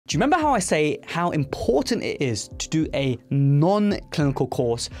Do you remember how I say how important it is to do a non-clinical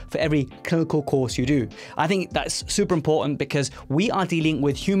course for every clinical course you do? I think that's super important because we are dealing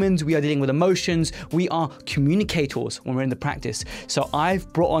with humans, we are dealing with emotions, we are communicators when we're in the practice. So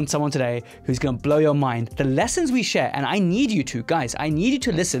I've brought on someone today who's going to blow your mind. The lessons we share, and I need you to, guys, I need you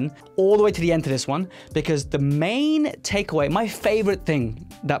to listen all the way to the end of this one, because the main takeaway, my favorite thing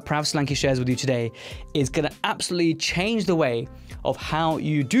that Prav Solanki shares with you today is going to absolutely change the way of how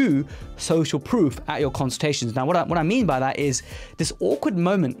you do social proof at your consultations. Now, what I mean by that is this awkward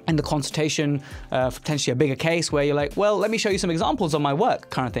moment in the consultation, potentially a bigger case where you're like, well, let me show you some examples of my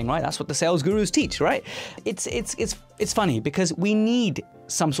work kind of thing, right? That's what the sales gurus teach, right? It's funny because we need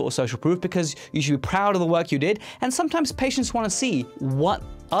some sort of social proof because you should be proud of the work you did. And sometimes patients want to see what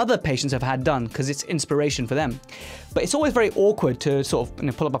other patients have had done because it's inspiration for them. But it's always very awkward to sort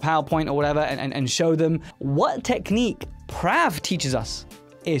of pull up a PowerPoint or whatever and show them what technique Prav teaches us.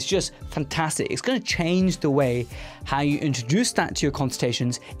 Is just fantastic. It's going to change the way how you introduce that to your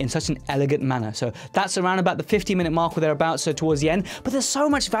consultations in such an elegant manner. So that's around about the 50-minute mark or thereabouts, so towards the end. But there's so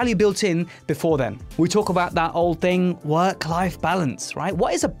much value built in before then. We talk about that old thing, work-life balance, right?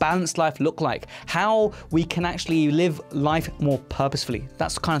 What does a balanced life look like? How we can actually live life more purposefully.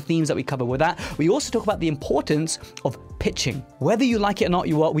 That's the kind of themes that we cover with that. We also talk about the importance of pitching. Whether you like it or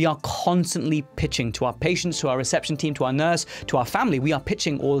not, we are constantly pitching to our patients, to our reception team, to our nurse, to our family. We are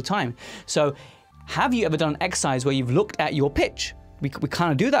pitching all the time. So have you ever done an exercise where you've looked at your pitch? We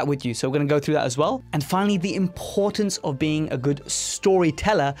kind of do that with you, so we're going to go through that as well. And finally, the importance of being a good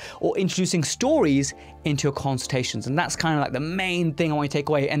storyteller or introducing stories into your consultations. And that's kind of like the main thing I want you to take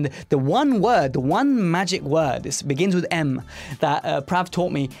away. And the one word, the one magic word, this begins with M, that Prav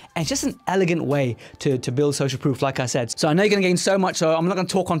taught me, and it's just an elegant way to build social proof, like I said. So I know you're going to gain so much, so I'm not going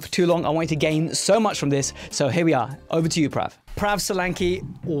to talk on for too long. I want you to gain so much from this. So here we are. Over to you, Prav. Prav Solanki,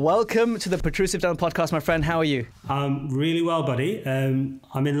 welcome to the Protrusive Dental Podcast, my friend. How are you? I'm really well, buddy.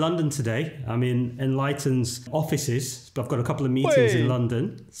 I'm in London today. I'm in Enlighten's offices. I've got a couple of meetings in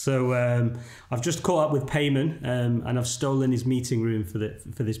London. So I've just caught up with Payman and I've stolen his meeting room for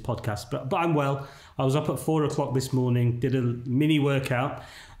this podcast. But I'm well. I was up at 4 o'clock this morning, did a mini workout,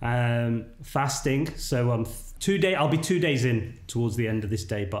 fasting. So I'll be 2 days in towards the end of this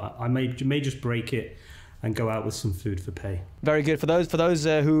day, but I may just break it and go out with some food for pay. Very good. For those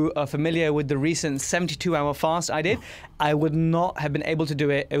who are familiar with the recent 72-hour fast I did, I would not have been able to do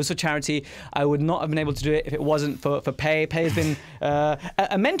it. It was for charity. I would not have been able to do it if it wasn't for pay. Pay has been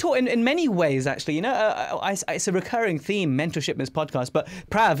a mentor in many ways, actually. You know, it's a recurring theme, mentorship in this podcast. But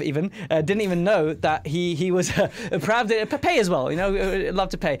Prav even didn't even know that he was Prav did pay as well. You know, love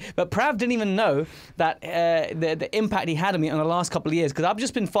to pay. But Prav didn't even know that the impact he had on me in the last couple of years, because I've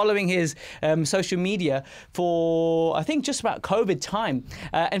just been following his social media for, I think, just about COVID time.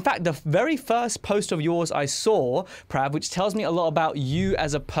 In fact, the very first post of yours I saw, Prav, which tells me a lot about you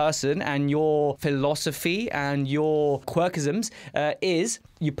as a person and your philosophy and your quirkisms, is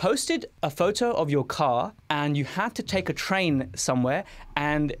you posted a photo of your car and you had to take a train somewhere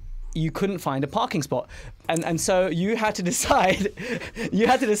and you couldn't find a parking spot. And so you had to decide,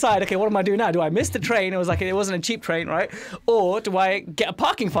 okay, what am I doing now? Do I miss the train? It was like, it wasn't a cheap train, right? Or do I get a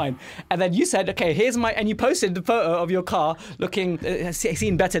parking fine? And then you said, okay, here's my, and you posted the photo of your car looking,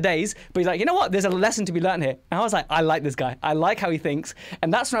 seen better days, but you're like, you know what? There's a lesson to be learned here. And I was like, I like this guy. I like how he thinks.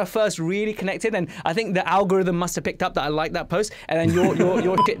 And that's when I first really connected. And I think the algorithm must have picked up that I like that post. And then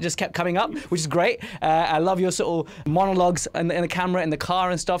your shit just kept coming up, which is great. I love your sort of monologues in the camera, in the car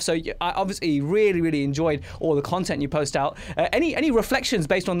and stuff. So I obviously really enjoyed all the content you post out. Any reflections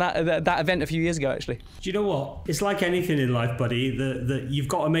based on that event a few years ago, actually? Do you know what? It's like anything in life, buddy. You've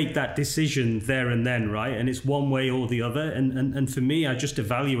got to make that decision there and then, right? And it's one way or the other. And for me, I just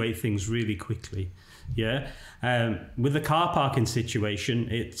evaluate things really quickly. Yeah. With the car parking situation,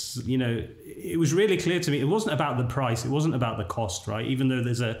 it was really clear to me. It wasn't about the price. It wasn't about the cost, right? Even though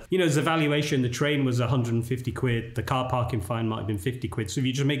there's a valuation, the train was 150 quid. The car parking fine might have been 50 quid. So if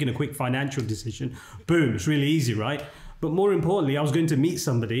you're just making a quick financial decision, boom, it's really easy, right? But more importantly, I was going to meet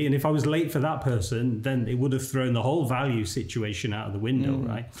somebody, and if I was late for that person, then it would have thrown the whole value situation out of the window,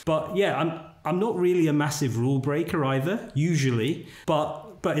 right? But yeah, I'm not really a massive rule breaker either, usually, but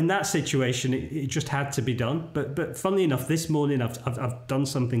in that situation, it just had to be done. But funnily enough, this morning I've done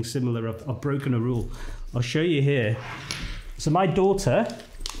something similar. I've broken a rule. I'll show you here. So my daughter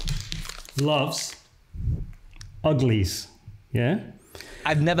loves uglies. Yeah.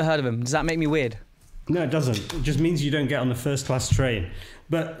 I've never heard of them. Does that make me weird? No, it doesn't. It just means you don't get on the first class train.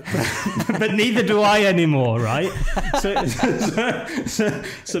 But neither do I anymore, right? So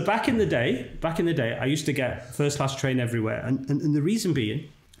back in the day, I used to get first class train everywhere, and the reason being,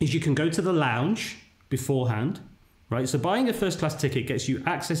 is you can go to the lounge beforehand, right? So buying a first class ticket gets you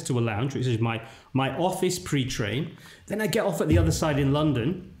access to a lounge, which is my office pre-train. Then I get off at the other side in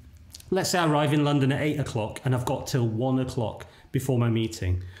London. Let's say I arrive in London at 8 o'clock and I've got till 1 o'clock before my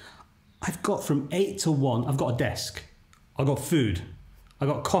meeting. I've got from 8 to 1, I've got a desk, I've got food, I've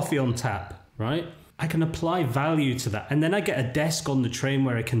got coffee on tap, right? I can apply value to that. And then I get a desk on the train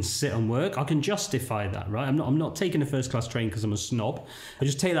where I can sit and work. I can justify that, right? I'm not taking a first class train because I'm a snob. I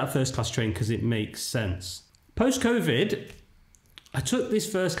just take that first class train because it makes sense. Post-COVID, I took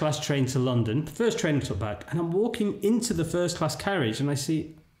this first class train to London, the first train I took back, and I'm walking into the first class carriage and I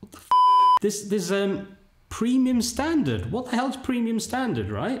see, what the f***? This premium standard. What the hell's premium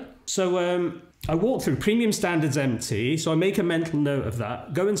standard, right? So I walk through, premium standard's empty, so I make a mental note of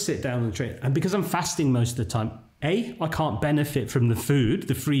that, go and sit down on the train. And because I'm fasting most of the time, A, I can't benefit from the food,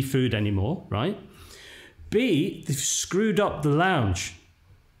 the free food anymore, right? B, they've screwed up the lounge.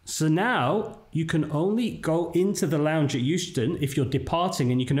 So now you can only go into the lounge at Euston if you're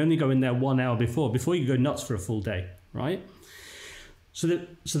departing, and you can only go in there 1 hour before you go nuts for a full day, right? So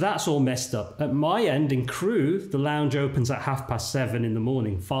that's all messed up. At my end in Crewe, the lounge opens at 7:30 in the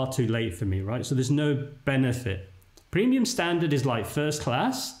morning, far too late for me, right? So there's no benefit. Premium standard is like first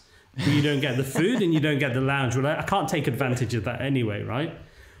class, but you don't get the food and you don't get the lounge. Well, I can't take advantage of that anyway, right?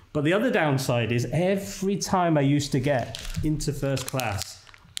 But the other downside is every time I used to get into first class,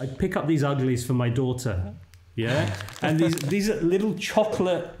 I'd pick up these uglies for my daughter, yeah? And these are little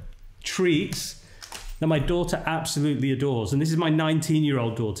chocolate treats that my daughter absolutely adores. And this is my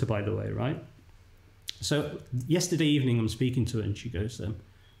 19-year-old daughter, by the way, right? So yesterday evening, I'm speaking to her and she goes,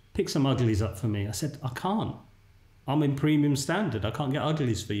 pick some uglies up for me. I said, I can't. I'm in premium standard. I can't get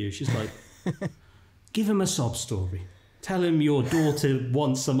uglies for you. She's like, give him a sob story. Tell him your daughter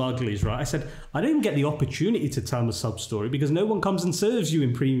wants some uglies, right? I said, I don't even get the opportunity to tell him a sub story because no one comes and serves you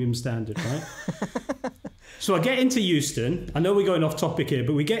in premium standard, right? So I get into Euston. I know we're going off topic here,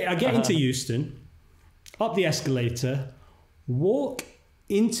 but I get into Euston, up the escalator, walk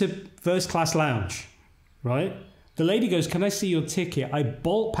into first class lounge, right? The lady goes, can I see your ticket? I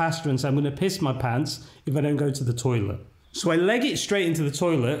bolt past her and say, I'm going to piss my pants if I don't go to the toilet. So I leg it straight into the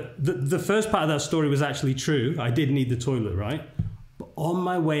toilet. The first part of that story was actually true. I did need the toilet, right? But on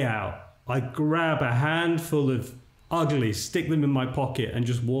my way out, I grab a handful of uglies, stick them in my pocket and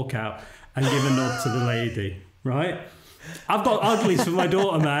just walk out and give a nod to the lady, right? I've got uglies for my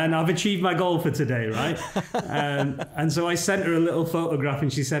daughter, man. I've achieved my goal for today, right? And so I sent her a little photograph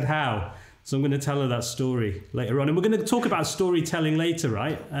and she said, how? So I'm going to tell her that story later on. And we're going to talk about storytelling later,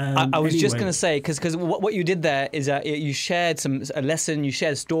 right? I was just going to say, because what you did there is you shared a lesson, you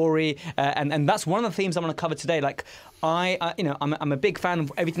shared a story, and that's one of the themes I'm going to cover today. Like, I'm a big fan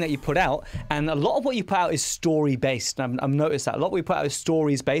of everything that you put out, and a lot of what you put out is story-based. I've noticed that. A lot of what we put out is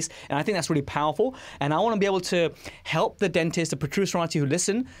stories-based, and I think that's really powerful. And I want to be able to help the dentist, the protrusionality who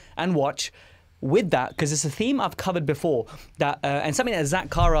listen and watch, with that, because it's a theme I've covered before, that and something that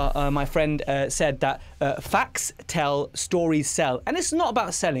Zach Kara, my friend, said, that facts tell, stories sell. And it's not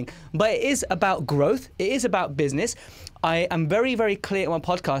about selling, but it is about growth. It is about business. I am very, very clear on my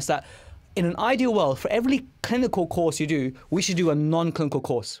podcast that in an ideal world, for every clinical course you do, we should do a non-clinical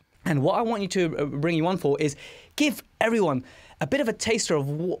course. And what I want you to bring you on for is give everyone a bit of a taster of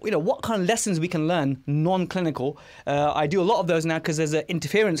what kind of lessons we can learn non-clinical. I do a lot of those now because there's an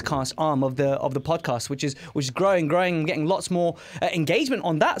interference cast arm of the podcast, which is growing, and getting lots more engagement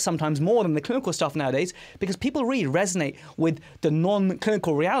on that, sometimes more than the clinical stuff nowadays, because people really resonate with the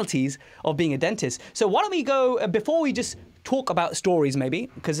non-clinical realities of being a dentist. So why don't we go, before we just talk about stories, maybe,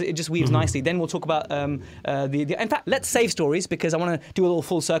 because it just weaves nicely. Then we'll talk about in fact, let's save stories, because I want to do a little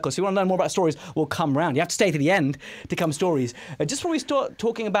full circle. So if you want to learn more about stories, we'll come around. You have to stay to the end to come stories. Just before we start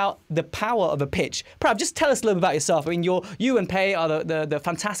talking about the power of a pitch, Prav, just tell us a little bit about yourself. I mean, you and Pei are the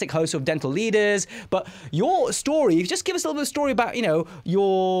fantastic hosts of Dental Leaders, but your story, just give us a little bit of story about,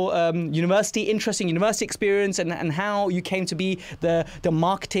 your interesting university experience, and how you came to be the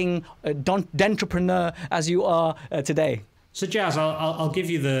marketing dentrepreneur as you are today. So Jazz, I'll give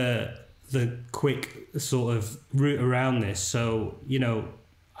you the quick sort of route around this. So,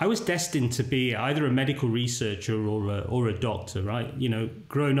 I was destined to be either a medical researcher or a doctor, right?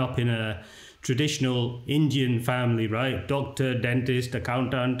 Growing up in a traditional Indian family, right? Doctor, dentist,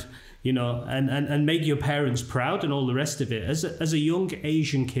 accountant, and make your parents proud and all the rest of it. As a young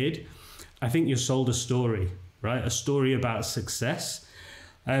Asian kid, I think you're sold a story, right? A story about success.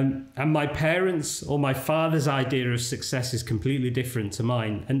 And my parents, or my father's idea of success is completely different to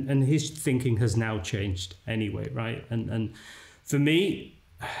mine, and his thinking has now changed anyway, right? And for me,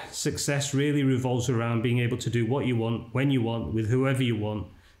 success really revolves around being able to do what you want, when you want, with whoever you want,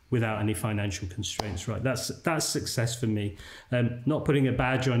 without any financial constraints, right? That's success for me. Not putting a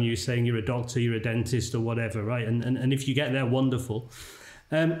badge on you saying you're a doctor, you're a dentist or whatever, right? And if you get there, wonderful.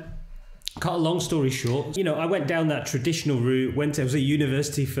 Cut a long story short, you know, I went down that traditional route, I was at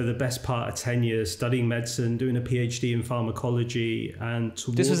university for the best part of 10 years, studying medicine, doing a PhD in pharmacology. And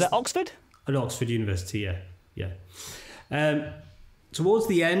this was at Oxford? At Oxford University, yeah. Towards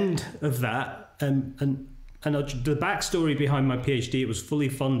the end of that, and the backstory behind my PhD, it was fully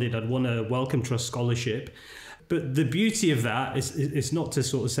funded. I'd won a Wellcome Trust scholarship. But the beauty of that is not to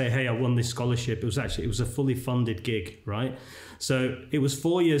sort of say, hey, I won this scholarship. It was a fully funded gig, right? So it was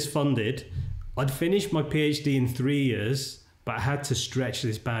 4 years funded. I'd finished my PhD in 3 years, but I had to stretch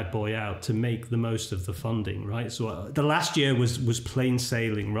this bad boy out to make the most of the funding, right? So the last year was plain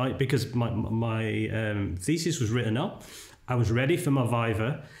sailing, right? Because my thesis was written up. I was ready for my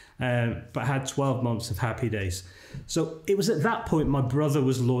Viva, but I had 12 months of happy days. So it was at that point my brother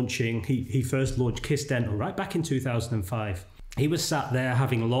was launching, he first launched Kiss Dental, right back in 2005. He was sat there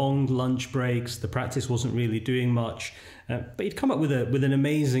having long lunch breaks. The practice wasn't really doing much, but he'd come up with an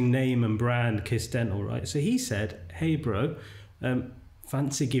amazing name and brand, Kiss Dental, right? So he said, hey bro,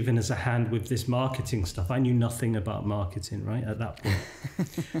 fancy giving us a hand with this marketing stuff. I knew nothing about marketing, right, at that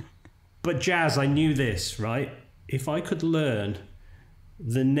point. But Jazz, I knew this, right? If I could learn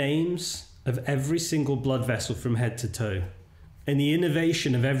the names of every single blood vessel from head to toe, and the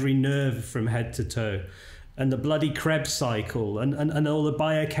innovation of every nerve from head to toe, and the bloody Krebs cycle, and all the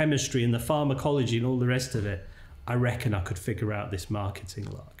biochemistry and the pharmacology and all the rest of it, I reckon I could figure out this marketing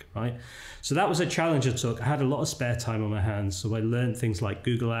lark, right? So that was a challenge I took. I had a lot of spare time on my hands, so I learned things like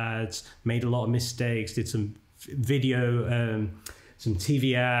Google Ads, made a lot of mistakes, did some video, some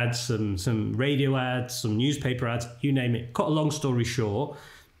TV ads, some radio ads, some newspaper ads, you name it. Cut a long story short,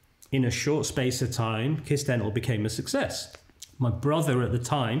 in a short space of time, Kiss Dental became a success. My brother at the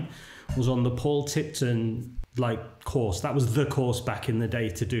time was on the Paul Tipton course. That was the course back in the day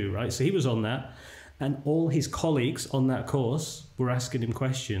to do, right? So he was on that, and all his colleagues on that course were asking him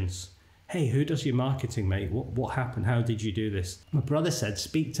questions. Hey, who does your marketing, mate? What happened? How did you do this? My brother said,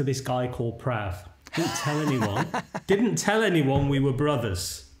 speak to this guy called Prav. Didn't tell anyone we were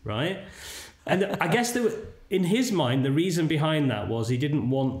brothers, right? And I guess in his mind, the reason behind that was he didn't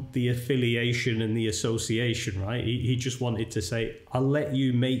want the affiliation and the association, right? He just wanted to say, I'll let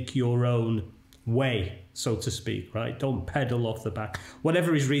you make your own way, so to speak, right? Don't pedal off the back.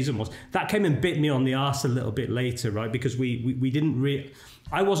 Whatever his reason was. That came and bit me on the arse a little bit later, right? Because we didn't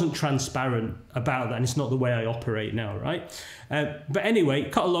I wasn't transparent about that, and it's not the way I operate now, right? But anyway,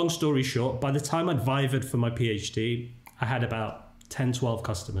 cut a long story short, by the time I'd vivaed for my PhD, I had about 10, 12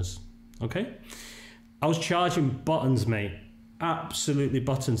 customers, okay? I was charging buttons, mate. Absolutely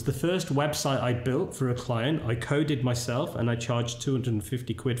buttons. The first website I built for a client, I coded myself and I charged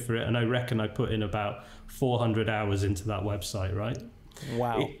 250 quid for it. And I reckon I put in about 400 hours into that website, right?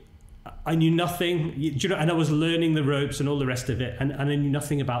 Wow. I knew nothing, and I was learning the ropes and all the rest of it. And I knew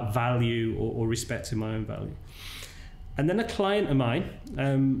nothing about value or respecting my own value. And then a client of mine,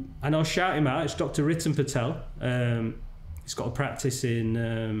 and I'll shout him out, it's Dr. Ritan Patel. He's got a practice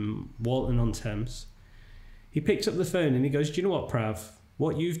in Walton-on-Thames. He picked up the phone and he goes, do you know what, Prav?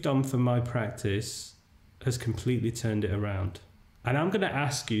 What you've done for my practice has completely turned it around. And I'm going to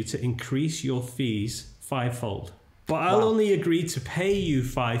ask you to increase your fees 5-fold. But I'll only agree to pay you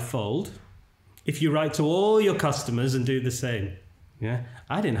 5-fold if you write to all your customers and do the same. Yeah,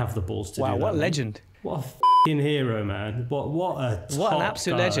 I didn't have the balls to do that. Wow, what a legend. What a f***ing hero, man. What an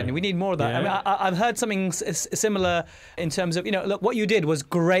absolute legend. We need more of that. Yeah. I mean, I've heard something similar in terms of, look, what you did was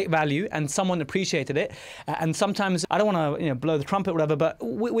great value and someone appreciated it. And sometimes, I don't want to blow the trumpet or whatever, but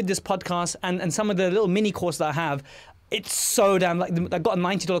with this podcast and some of the little mini courses that I have, it's so damn, I've got a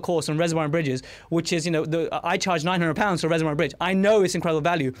 $90 course on Reservoir and Bridges, which is, I charge £900 for Reservoir and Bridge. I know it's incredible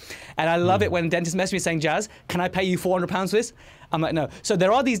value. And I love it when dentists message me saying, Jazz, can I pay you £400 for this? I'm like, no. So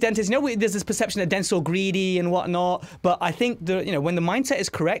there are these dentists, there's this perception that dentists are greedy and whatnot, but I think when the mindset is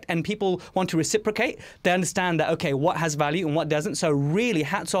correct and people want to reciprocate, they understand that, okay, what has value and what doesn't. So really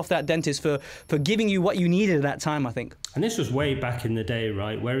hats off that dentist for giving you what you needed at that time, I think. And this was way back in the day,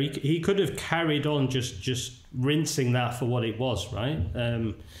 right, where he could have carried on just rinsing that for what it was, right?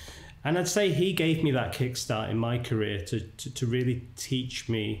 And I'd say he gave me that kickstart in my career to really teach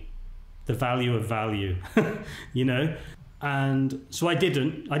me the value of value, And so I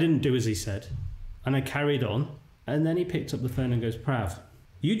didn't do as he said, and I carried on. And then he picked up the phone and goes, Prav,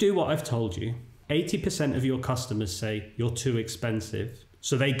 you do what I've told you. 80% of your customers say you're too expensive,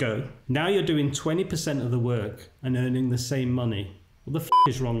 so they go. Now you're doing 20% of the work and earning the same money. What the f***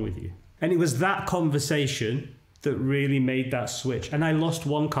 is wrong with you? And it was that conversation that really made that switch. And I lost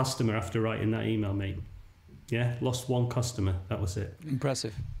one customer after writing that email, mate. Yeah, lost one customer. That was it.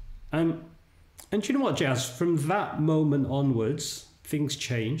 Impressive. And do you know what, Jazz? From that moment onwards, things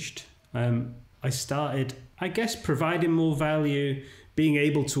changed. I started, I guess, providing more value, being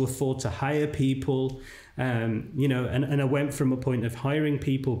able to afford to hire people, you know, and I went from a point of hiring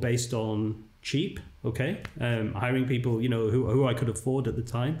people based on cheap, okay, hiring people, you know, who I could afford at the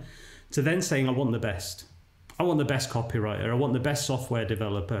time, to then saying, I want the best. I want the best copywriter. I want the best software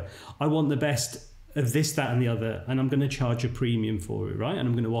developer. I want the best of this, that, and the other, and I'm going to charge a premium for it, right? And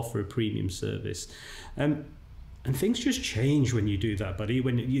I'm going to offer a premium service. And things just change when you do that, buddy.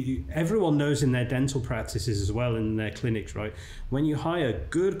 When everyone knows in their dental practices as well, in their clinics, right? When you hire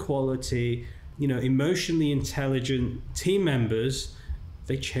good quality, you know, emotionally intelligent team members,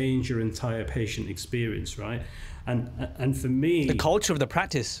 they change your entire patient experience, right? And for me, the culture of the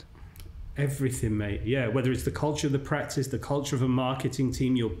practice. Everything, mate. Yeah, whether it's the culture of the practice, the culture of a marketing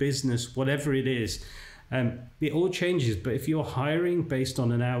team, your business, whatever it is, it all changes. But if you're hiring based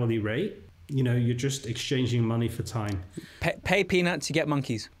on an hourly rate, you know, you're just exchanging money for time. Pay peanuts, you get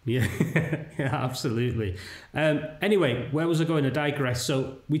monkeys. Yeah, yeah, absolutely. Anyway, where was I going to digress?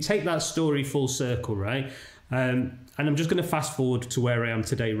 So we take that story full circle, right? And I'm just going to fast forward to where I am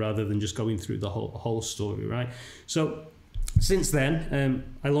today rather than just going through the whole story, right? So since then,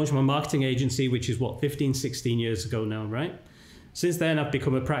 I launched my marketing agency, which is 15, 16 years ago now, right? Since then, I've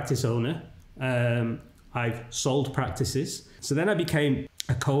become a practice owner. I've sold practices. So then I became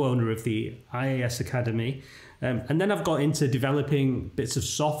a co-owner of the IAS Academy. And then I've got into developing bits of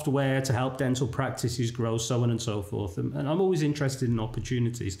software to help dental practices grow, so on and so forth. And I'm always interested in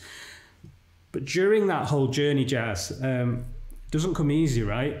opportunities. But during that whole journey, Jazz, doesn't come easy,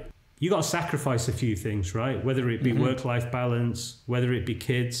 right? You got to sacrifice a few things, right? Whether it be work-life balance, whether it be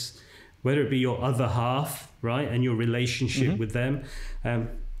kids, whether it be your other half, right? And your relationship with them,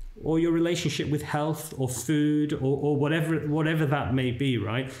 or your relationship with health or food or whatever that may be,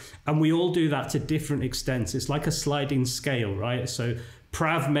 right? And we all do that to different extents. It's like a sliding scale, right? So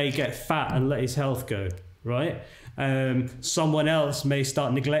Prav may get fat and let his health go, right? Someone else may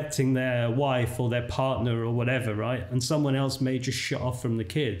start neglecting their wife or their partner or whatever, right? And someone else may just shut off from the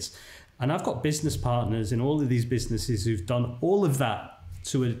kids. And I've got business partners in all of these businesses who've done all of that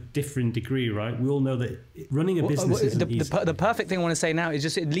to a different degree, right? We all know that running a business isn't easy. The perfect thing I want to say now is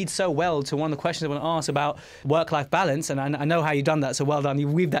just it leads so well to one of the questions I want to ask about work-life balance, and I know how you've done that, so well done. You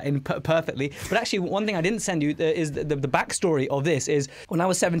weaved that in perfectly. But actually, one thing I didn't send you is the backstory of this is when I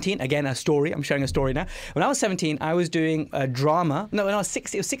was 17, again, a story, I'm sharing a story now. When I was 17, I was doing drama. No, when I was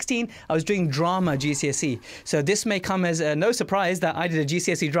 16, I was doing drama GCSE. So this may come as no surprise that I did a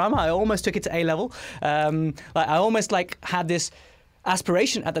GCSE drama. I almost took it to A level. I almost had this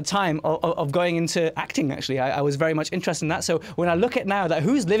aspiration at the time of going into acting, actually. I was very much interested in that. So when I look at now that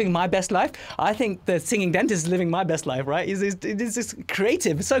who's living my best life, I think the singing dentist is living my best life, right? It's just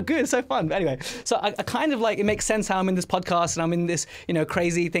creative. It's so good. It's so fun. But anyway, so I kind of it makes sense how I'm in this podcast and I'm in this,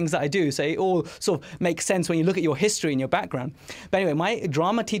 crazy things that I do. So it all sort of makes sense when you look at your history and your background. But anyway, my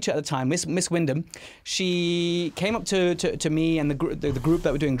drama teacher at the time, Miss Wyndham, she came up to me and the group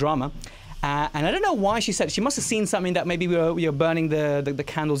that were doing drama. And I don't know why she said, she must have seen something that maybe we were burning the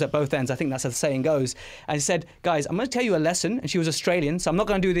candles at both ends. I think that's how the saying goes. And she said, guys, I'm going to tell you a lesson. And she was Australian, so I'm not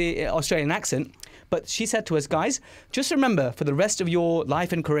going to do the Australian accent. But she said to us, guys, just remember for the rest of your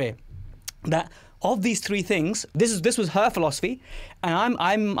life and career that of these three things, this was her philosophy. And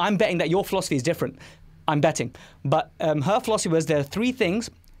I'm betting that your philosophy is different. I'm betting. But her philosophy was there are three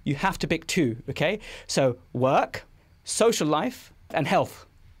things, you have to pick two, okay? So work, social life, and health.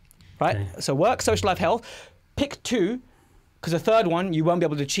 Right? Okay. So work, social life, health. Pick two, because the third one you won't be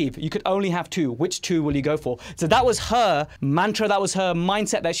able to achieve. You could only have two. Which two will you go for? So that was her mantra. That was her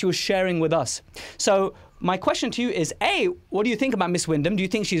mindset that she was sharing with us. So my question to you is, A, what do you think about Miss Wyndham? Do you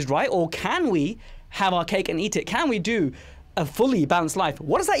think she's right? Or can we have our cake and eat it? Can we do a fully balanced life?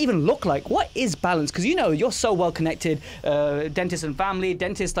 What does that even look like? What is balance? Because you're so well connected, dentist and family,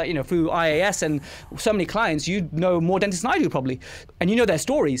 dentist through IAS and so many clients. You know more dentists than I do probably, and you know their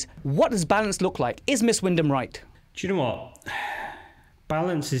stories. What does balance look like? Is Miss Wyndham right? Do you know what?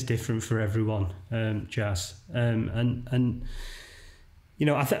 Balance is different for everyone, Jazz, and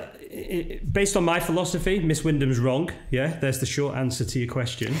based on my philosophy, Miss Wyndham's wrong. Yeah, there's the short answer to your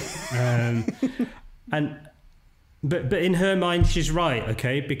question, But in her mind, she's right,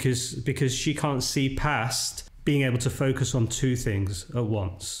 okay? Because she can't see past being able to focus on two things at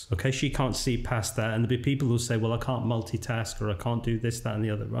once, okay? She can't see past that. And there'll be people who say, well, I can't multitask or I can't do this, that, and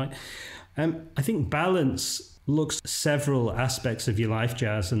the other, right? I think balance looks several aspects of your life,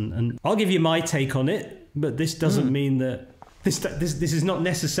 Jazz, and I'll give you my take on it, but this doesn't mean that this is not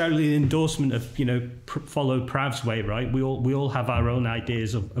necessarily an endorsement of, you know, follow Prav's way, right? We all have our own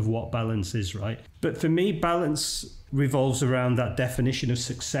ideas of what balance is, right? But for me, balance revolves around that definition of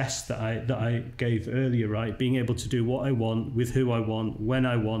success that I gave earlier, right? Being able to do what I want, with who I want, when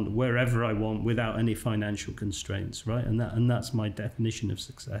I want, wherever I want, without any financial constraints, right? And that's my definition of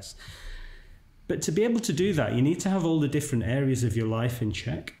success. But to be able to do that, you need to have all the different areas of your life in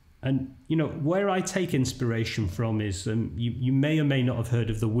check. And, you know, where I take inspiration from is you may or may not have heard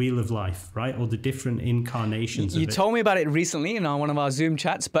of the Wheel of Life, right? Or the different incarnations of it. You told me about it recently in one of our Zoom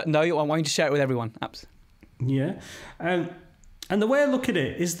chats, but no, I want you to share it with everyone. Yeah. And the way I look at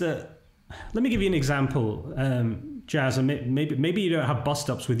it is that, let me give you an example, Jazz, and maybe you don't have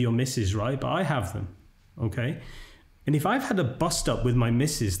bust-ups with your missus, right? But I have them, okay? And if I've had a bust-up with my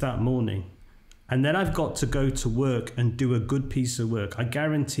missus that morning, and then I've got to go to work and do a good piece of work, I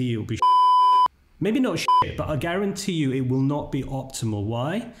guarantee you it'll be maybe not shit, but I guarantee you it will not be optimal.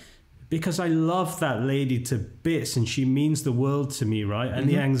 Why? Because I love that lady to bits and she means the world to me, right? And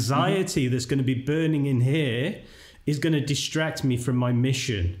the anxiety that's going to be burning in here is going to distract me from my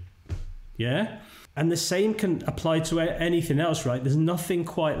mission. Yeah? And the same can apply to anything else, right? There's nothing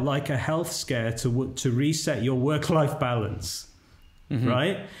quite like a health scare to reset your work-life balance,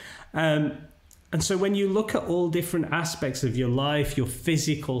 right? And so when you look at all different aspects of your life, your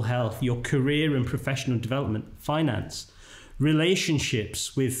physical health, your career and professional development, finance,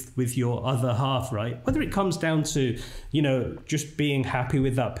 relationships with your other half, right? Whether it comes down to, you know, just being happy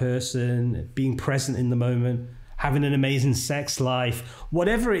with that person, being present in the moment, having an amazing sex life,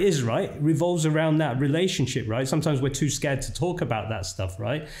 whatever it is, right? It revolves around that relationship, right? Sometimes we're too scared to talk about that stuff,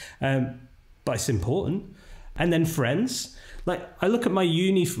 right? But it's important. And then friends. Like, I look at my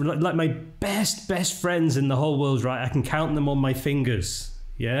uni, like my best friends in the whole world, right? I can count them on my fingers,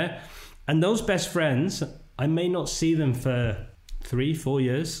 yeah? And those best friends, I may not see them for 3-4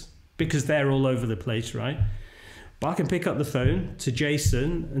 years because they're all over the place, right? But I can pick up the phone to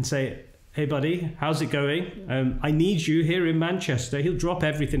Jason and say, hey, buddy, how's it going? I need you here in Manchester. He'll drop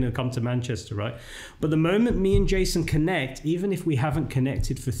everything and come to Manchester, right? But the moment me and Jason connect, even if we haven't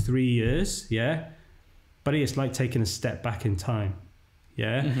connected for 3 years, yeah? Buddy, it's like taking a step back in time,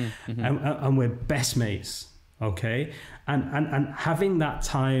 yeah? And we're best mates, okay? And having that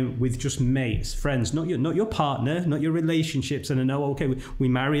time with just mates, friends, not your partner, not your relationships. And I know, okay, we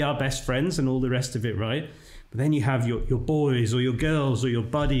marry our best friends and all the rest of it, right? But then you have your boys or your girls or your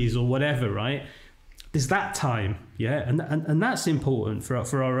buddies or whatever, right? There's that time, yeah? And that's important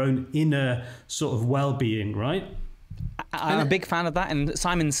for our own inner sort of well-being, right? I'm a big fan of that, and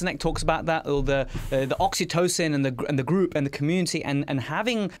Simon Sinek talks about that, or the oxytocin and the group and the community, and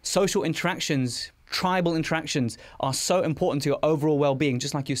having social interactions, tribal interactions are so important to your overall well-being,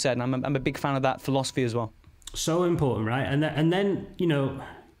 just like you said. And I'm a big fan of that philosophy as well. So important, right? And then, you know,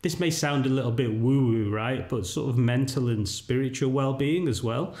 this may sound a little bit woo-woo, right? But sort of mental and spiritual well-being as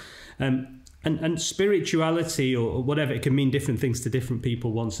well. And spirituality or whatever, it can mean different things to different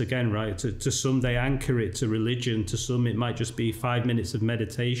people once again, right? To some, they anchor it to religion. To some, it might just be 5 minutes of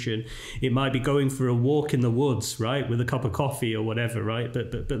meditation. It might be going for a walk in the woods, right? With a cup of coffee or whatever, right?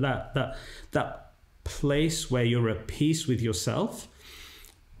 But that place where you're at peace with yourself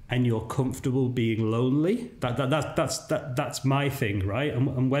and you're comfortable being lonely, that's my thing, right?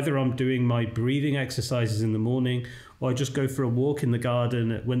 And whether I'm doing my breathing exercises in the morning or I just go for a walk in the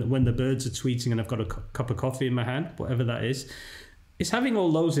garden when the birds are tweeting and I've got a cup of coffee in my hand, whatever that is, it's having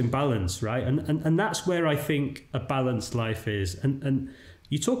all those in balance, right? And that's where I think a balanced life is. And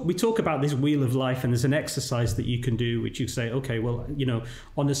we talk about this wheel of life, and there's an exercise that you can do, which you say, okay, well, you know,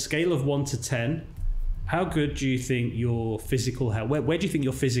 on a scale of 1 to 10, how good do you think your physical health, where do you think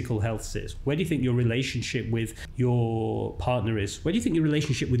your physical health sits? Where do you think your relationship with your partner is? Where do you think your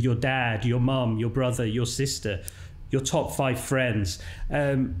relationship with your dad, your mum, your brother, your sister, your top 5 friends?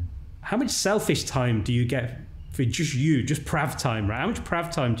 How much selfish time do you get for just Prav time, right? How much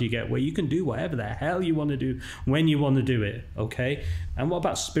Prav time do you get where you can do whatever the hell you want to do when you want to do it, okay? And what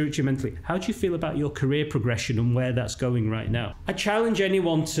about spiritually, mentally? How do you feel about your career progression and where that's going right now? I challenge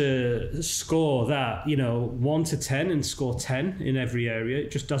anyone to score that, you know, 1 to 10 and score 10 in every area.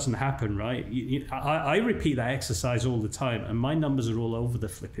 It just doesn't happen, right? I repeat that exercise all the time, and my numbers are all over the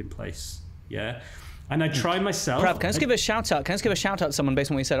flipping place, yeah? And I try myself. Prav, can I just give a shout out? Can I just give a shout out to someone based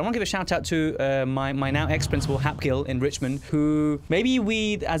on what you said? I want to give a shout out to my now ex-principal, Hap Gill in Richmond, who maybe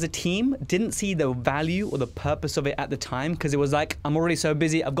we as a team didn't see the value or the purpose of it at the time, because it was like, I'm already so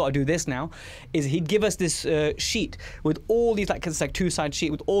busy, I've got to do this now. Is he'd give us this sheet with all these, like, it's like 2-side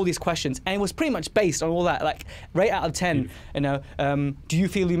sheet with all these questions, and it was pretty much based on all that, like rate out of 10, you know, do you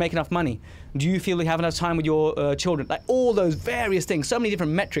feel you make enough money? Do you feel you have enough time with your children? Like all those various things, so many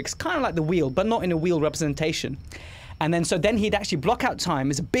different metrics, kind of like the wheel, but not in a wheel representation. And then, so then he'd actually block out time.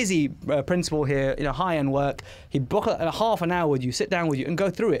 It's a busy principal here, you know, high-end work. He'd block out half an hour with you, sit down with you, and go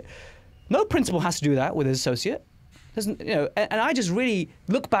through it. No principal has to do that with his associate. Doesn't, you know? And I just really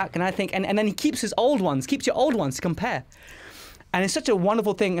look back and I think, and then he keeps his old ones, keeps your old ones to compare. And it's such a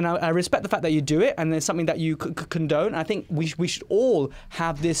wonderful thing, and I respect the fact that you do it, and it's something that you condone. I think we should all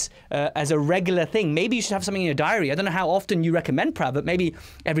have this as a regular thing. Maybe you should have something in your diary. I don't know how often you recommend, Prav, but maybe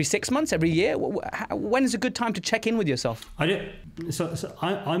every 6 months, every year. When is a good time to check in with yourself?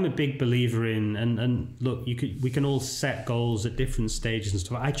 I'm a big believer in, and look, we can all set goals at different stages and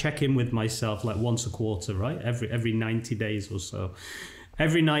stuff. I check in with myself like once a quarter, right? Every 90 days or so.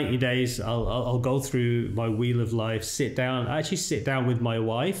 Every 90 days, I'll go through my wheel of life, sit down. I actually sit down with my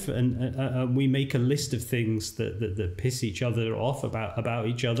wife, and we make a list of things that piss each other off about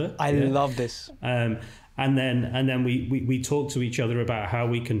each other. I love this. And then we talk to each other about how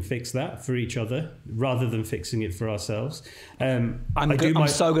we can fix that for each other rather than fixing it for ourselves. I'm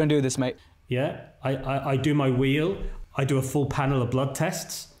so going to do this, mate. Yeah, I do my wheel. I do a full panel of blood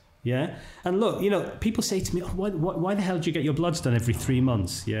tests. Yeah. And look, you know, people say to me, oh, why the hell do you get your bloods done every 3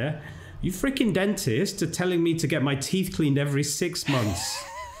 months? Yeah. You freaking dentists are telling me to get my teeth cleaned every 6 months.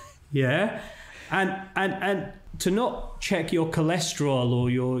 Yeah. And to not check your cholesterol or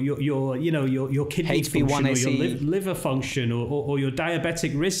your kidney function or your liver function or your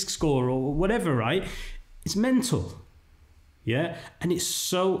diabetic risk score or whatever, right? It's mental. Yeah. And it's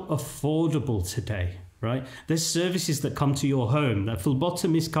so affordable today. Right? There's services that come to your home. That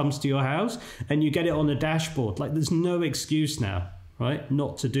phlebotomist comes to your house and you get it on a dashboard. Like there's no excuse now, right?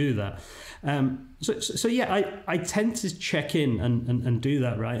 Not to do that. So yeah, I tend to check in and do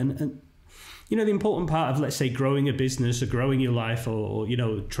that, right? And you know, the important part of, let's say, growing a business or growing your life or you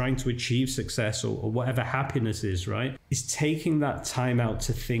know, trying to achieve success or whatever happiness is, right, is taking that time out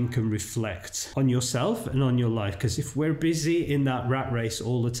to think and reflect on yourself and on your life. Because if we're busy in that rat race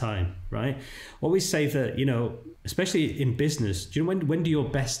all the time, right, always say that, you know, especially in business, do you know when do your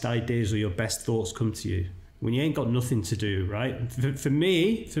best ideas or your best thoughts come to you? When you ain't got nothing to do, right? For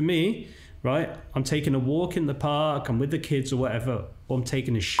me, right, I'm taking a walk in the park, I'm with the kids or whatever, or I'm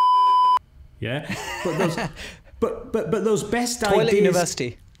taking a yeah, but those best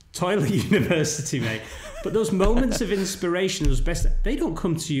ideas. Toilet university, mate. But those moments of inspiration, they don't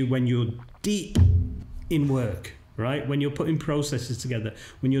come to you when you're deep in work, right? When you're putting processes together,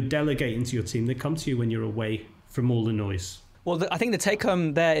 when you're delegating to your team, they come to you when you're away from all the noise. Well, I think the take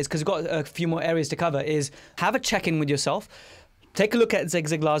home there is, because we've got a few more areas to cover, is have a check-in with yourself. Take a look at Zig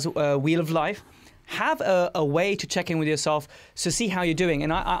Ziglar's Wheel of Life. Have a way to check in with yourself to see how you're doing.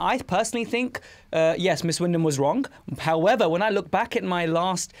 And I personally think, yes, Miss Wyndham was wrong. However, when I look back at my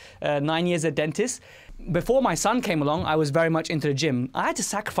last 9 years as dentist, before my son came along, I was very much into the gym. I had to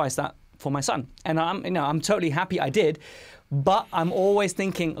sacrifice that for my son. And I'm totally happy I did. But I'm always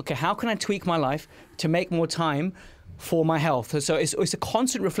thinking, okay, how can I tweak my life to make more time for my health? So it's a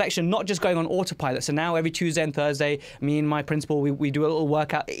constant reflection, not just going on autopilot. So now every Tuesday and Thursday, me and my principal, we do a little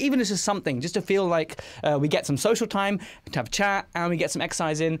workout, even if it's just something, just to feel like we get some social time, to have a chat, and we get some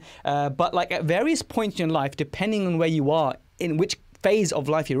exercise in. But like at various points in your life, depending on where you are, in which phase of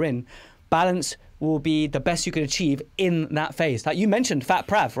life you're in, balance will be the best you can achieve in that phase. Like you mentioned, Fat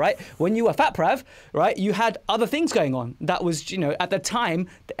Prav, right? When you were Fat Prav, right, you had other things going on. That was, you know, at the time,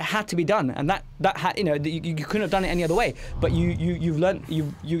 it had to be done, and that had, you know, you couldn't have done it any other way. But you've learned,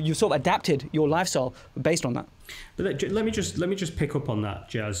 you sort of adapted your lifestyle based on that. But let me just pick up on that,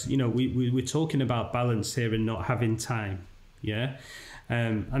 Jazz. You know, we're talking about balance here and not having time, yeah.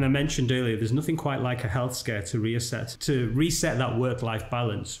 And I mentioned earlier, there's nothing quite like a health scare to reset that work-life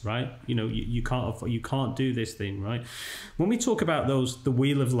balance, right? You know, you can't do this thing, right? When we talk about the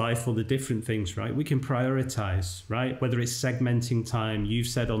wheel of life or the different things, right? We can prioritize, right? Whether it's segmenting time, you've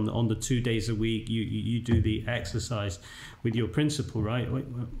said on the 2 days a week, you do the exercise with your principal, right?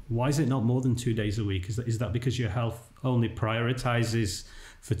 Why is it not more than 2 days a week? Is that because your health only prioritizes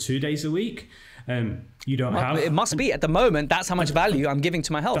for 2 days a week? You don't have. It must be at the moment. That's how much value I'm giving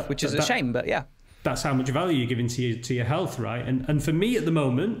to my health, which is a shame. But yeah. that's how much value you're giving to your health, right? And for me at the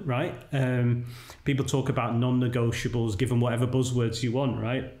moment, right, people talk about non-negotiables, given whatever buzzwords you want,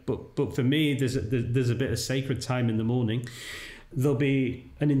 right? But for me, there's a bit of sacred time in the morning. There'll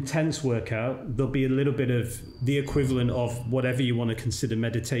be an intense workout. There'll be a little bit of the equivalent of whatever you want to consider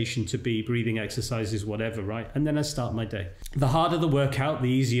meditation to be, breathing exercises, whatever, right? And then I start my day. The harder the workout, the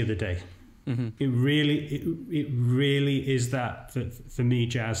easier the day. Mm-hmm. It really is that for me,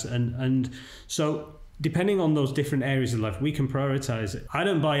 Jazz. And so depending on those different areas of life, we can prioritize it. I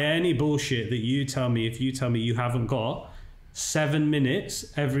don't buy any bullshit that you tell me if you tell me you haven't got 7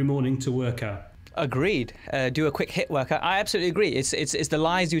 minutes every morning to work out. Agreed. Do a quick HIIT workout. I absolutely agree. It's the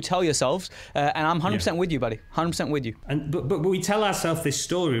lies you tell yourselves, and I'm 100% with you, buddy. 100% with you. And but we tell ourselves this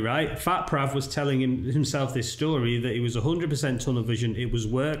story, right? Fat Prav was telling himself this story that it was 100% tunnel vision. It was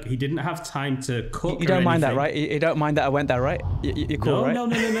work. He didn't have time to cook. You don't mind that, right? You don't mind that I went there, right? You're cool, right?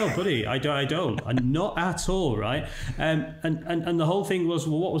 No, buddy. I don't. And not at all, right? And the whole thing was,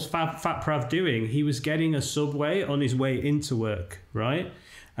 well, what was Fat Prav doing? He was getting a Subway on his way into work, right?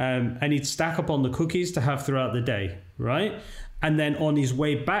 And he'd stack up on the cookies to have throughout the day, right? And then on his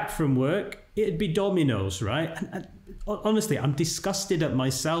way back from work, it'd be Domino's, right? And honestly, I'm disgusted at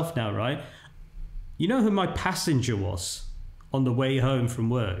myself now, right? You know who my passenger was on the way home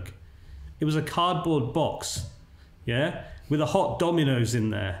from work? It was a cardboard box, yeah, with a hot Domino's in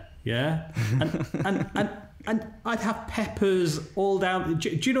there, yeah? And I'd have peppers all down. Do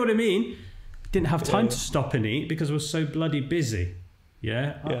you know what I mean? Didn't have time to stop and eat because I was so bloody busy.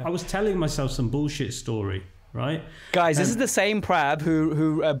 Yeah, I was telling myself some bullshit story, right? Guys, this is the same Prav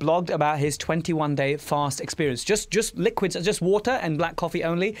who blogged about his 21-day fast experience. Just liquids, just water and black coffee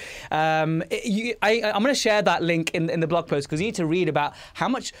only. I'm going to share that link in the blog post because you need to read about how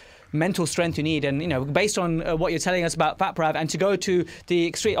much mental strength you need, and based on what you're telling us about Fat Prav, and to go to the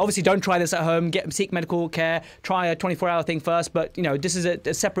extreme. Obviously, don't try this at home. Seek medical care. Try a 24-hour thing first. But this is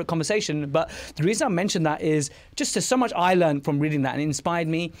a separate conversation. But the reason I mentioned that is just there's so much I learned from reading that, and it inspired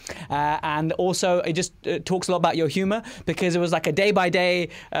me. And also, it just talks a lot about your humor, because it was like a day-by-day,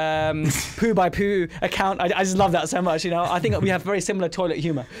 poo-by-poo account. I just love that so much. I think we have very similar toilet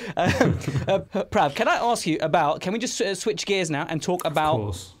humor. Prav, can I ask you about? Can we just switch gears now and talk about? Of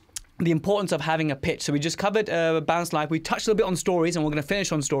course. The importance of having a pitch. So we just covered balanced life. We touched a little bit on stories, and we're going to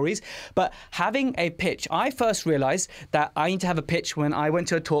finish on stories. But having a pitch, I first realized that I need to have a pitch when I went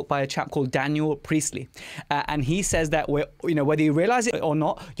to a talk by a chap called Daniel Priestley, and he says that whether you realize it or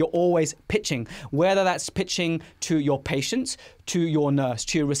not, you're always pitching. Whether that's pitching to your patients, to your nurse,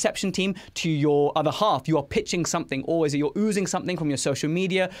 to your reception team, to your other half, you are pitching something always. You're oozing something from your social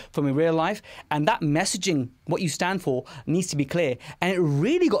media, from your real life, and that messaging, what you stand for, needs to be clear. And it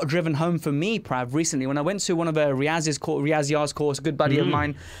really got driven home for me, Prav, recently when I went to one of Riaz Yar's course, a good buddy of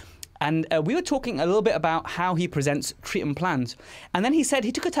mine. And we were talking a little bit about how he presents treatment plans. And then he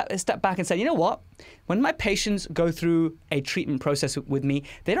took a step back and said, you know what? When my patients go through a treatment process with me,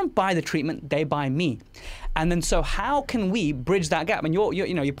 they don't buy the treatment, they buy me. And then so how can we bridge that gap? And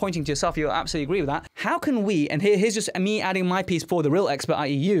you're pointing to yourself, you absolutely agree with that. How can we, and here's just me adding my piece for the real expert,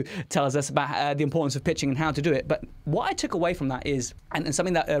 i.e. you, tells us about the importance of pitching and how to do it. But what I took away from that is, and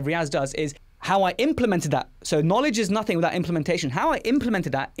something that Riaz does is, how I implemented that. So knowledge is nothing without implementation. How I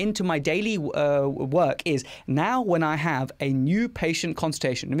implemented that into my daily work is now when I have a new patient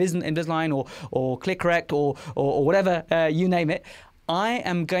consultation, Invisalign or ClickCorrect or whatever, you name it, I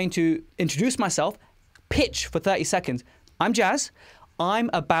am going to introduce myself, pitch for 30 seconds. I'm Jazz.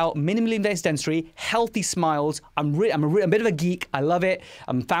 I'm about minimally invasive dentistry, healthy smiles. I'm a bit of a geek. I love it.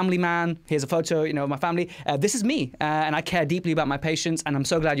 I'm a family man. Here's a photo, of my family. This is me, and I care deeply about my patients, and I'm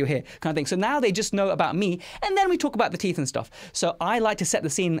so glad you're here, kind of thing. So now they just know about me, and then we talk about the teeth and stuff. So I like to set the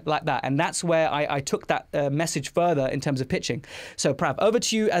scene like that, and that's where I took that message further in terms of pitching. So Prav, over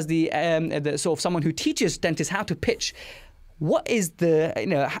to you as the sort of someone who teaches dentists how to pitch. What is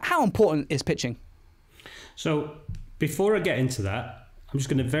how important is pitching? So before I get into that, I'm just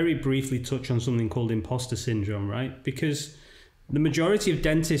going to very briefly touch on something called imposter syndrome, right? Because the majority of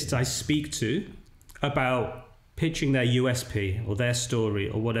dentists I speak to about pitching their USP or their story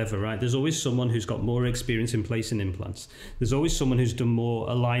or whatever, right? There's always someone who's got more experience in placing implants. There's always someone who's done more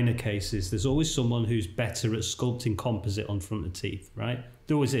aligner cases. There's always someone who's better at sculpting composite on front of teeth, right?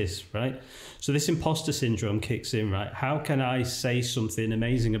 There always is, right? So this imposter syndrome kicks in, right? How can I say something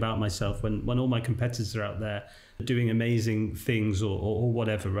amazing about myself when all my competitors are out there doing amazing things or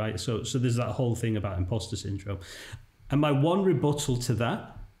whatever, right? So there's that whole thing about imposter syndrome. And my one rebuttal to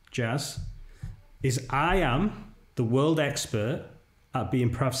that, Jazz, is I am the world expert at being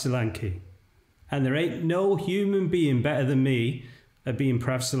Prav Solanki. And there ain't no human being better than me at being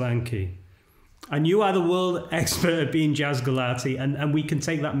Prav Solanki. And you are the world expert at being Jaz Gulati, and we can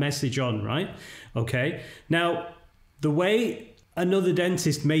take that message on, right? Okay. Now, the way another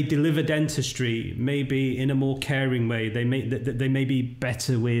dentist may deliver dentistry may be in a more caring way. They may be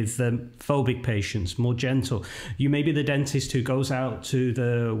better with phobic patients, more gentle. You may be the dentist who goes out to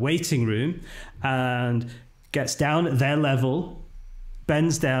the waiting room and gets down at their level,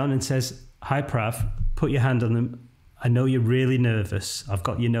 bends down and says, "Hi, Prav, put your hand on them. I know you're really nervous. I've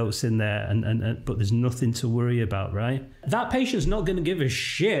got your notes in there, but there's nothing to worry about," right? That patient's not going to give a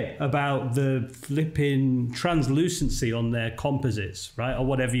shit about the flipping translucency on their composites, right? Or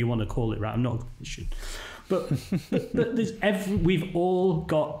whatever you want to call it, right? I'm not... But there's we've all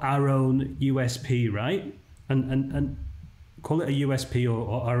got our own USP, right? And call it a USP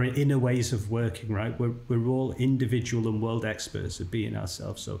or our inner ways of working, right? We're all individual and world experts at being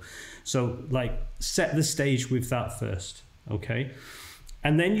ourselves. So like set the stage with that first, okay?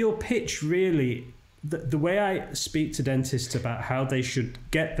 And then your pitch really, the way I speak to dentists about how they should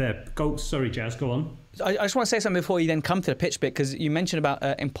get there. Sorry, Jaz, go on. I just want to say something before you then come to the pitch bit, because you mentioned about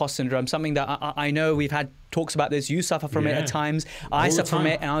imposter syndrome, something that I know we've had talks about this. You suffer from it at times. I suffer from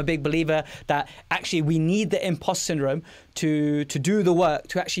it, and I'm a big believer that actually we need the imposter syndrome to do the work,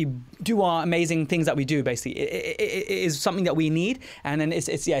 to actually do our amazing things that we do. Basically, it is something that we need, and then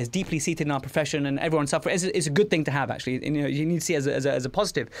it's deeply seated in our profession, and everyone suffers. It's a good thing to have, actually. And, you need to see it as a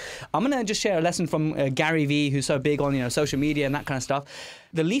positive. I'm gonna just share a lesson from Gary Vee, who's so big on social media and that kind of stuff.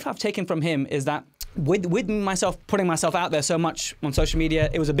 The leaf I've taken from him is that with myself putting myself out there so much on social media,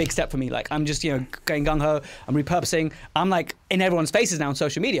 it was a big step for me. Like, I'm just going gung-ho, I'm repurposing, I'm like in everyone's faces now on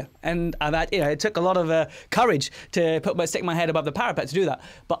social media, and it took a lot of courage to stick my head above the parapet to do that.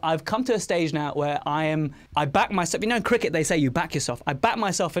 But I've come to a stage now where I back myself. In cricket they say you back yourself. I back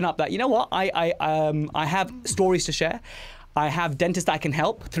myself enough that, you know what, I have stories to share. I have dentists that I can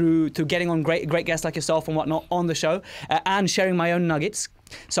help through getting on great guests like yourself and whatnot on the show, and sharing my own nuggets.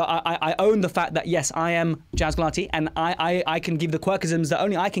 So I own the fact that, yes, I am Jaz Gulati, and I can give the quirkisms that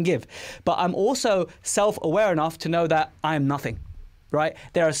only I can give. But I'm also self-aware enough to know that I am nothing, right?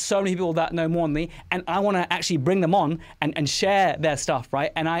 There are so many people that know more than me, and I want to actually bring them on and share their stuff,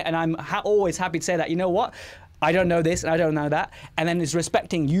 right? And I'm always happy to say that, you know what? I don't know this and I don't know that, and then it's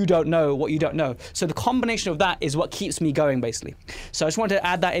respecting you don't know what you don't know. So the combination of that is what keeps me going, basically. So I just wanted to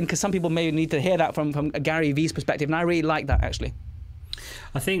add that in, because some people may need to hear that from Gary Vee's perspective, and I really like that, actually.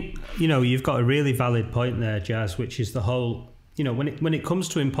 I think, you've got a really valid point there, Jaz, which is the whole, when it comes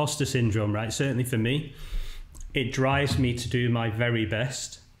to imposter syndrome, right, certainly for me, it drives me to do my very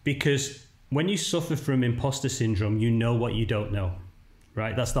best, because when you suffer from imposter syndrome, you know what you don't know.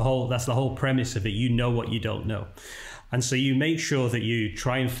 Right, that's the whole premise of it. You know what you don't know, and so you make sure that you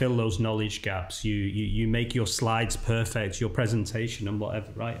try and fill those knowledge gaps. You make your slides perfect, your presentation and whatever,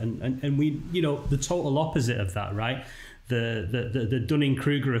 right? And we, the total opposite of that, right? The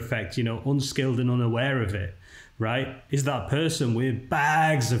Dunning-Kruger effect, unskilled and unaware of it, right? Is that person with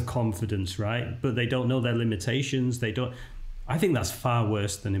bags of confidence, right? But they don't know their limitations. I think that's far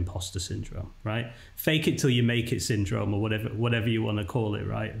worse than imposter syndrome, right? Fake it till you make it syndrome, or whatever you want to call it,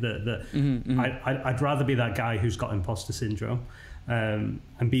 right? I'd rather be that guy who's got imposter syndrome, and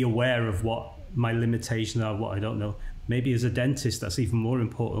be aware of what my limitations are, what I don't know. Maybe as a dentist, that's even more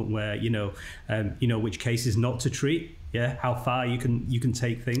important, where which cases not to treat, how far you can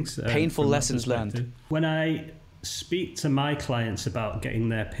take things. Painful lessons learned. When I speak to my clients about getting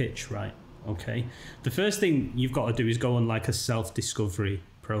their pitch right, okay, the first thing you've got to do is go on like a self-discovery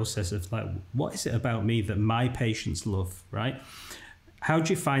process of like, what is it about me that my patients love, right? How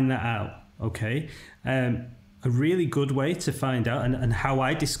do you find that out? Okay, a really good way to find out, and how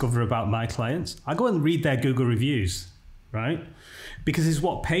I discover about my clients, I go and read their Google reviews, right? Because it's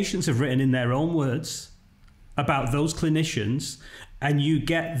what patients have written in their own words about those clinicians, and you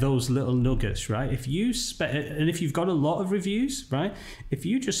get those little nuggets, right? And if you've got a lot of reviews, right? If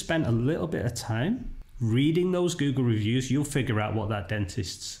you just spend a little bit of time reading those Google reviews, you'll figure out what that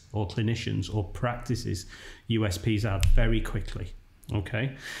dentist's or clinicians or practices USPs are very quickly,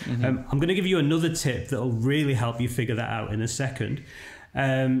 okay? I'm going to give you another tip that will really help you figure that out in a second.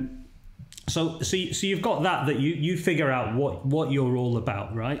 So you've got that you figure out what you're all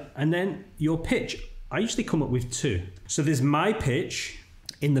about, right? And then your pitch, I usually come up with two. So there's my pitch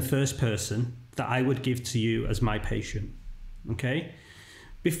in the first person that I would give to you as my patient, okay?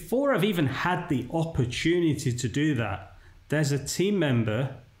 Before I've even had the opportunity to do that, there's a team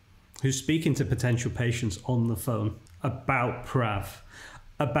member who's speaking to potential patients on the phone about Prav,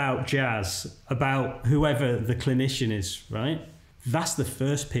 about Jaz, about whoever the clinician is, right? That's the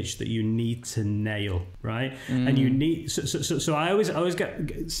first pitch that you need to nail, right? And you need, so I always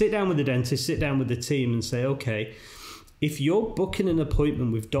sit down with the dentist, sit down with the team and say, okay, if you're booking an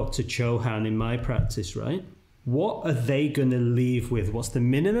appointment with Dr. Chauhan in my practice, right? What are they going to leave with? What's the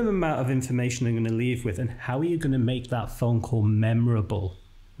minimum amount of information they're going to leave with? And how are you going to make that phone call memorable,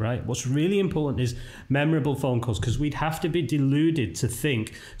 right? What's really important is memorable phone calls, because we'd have to be deluded to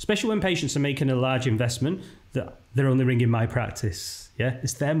think, especially when patients are making a large investment, that they're only ringing my practice. Yeah,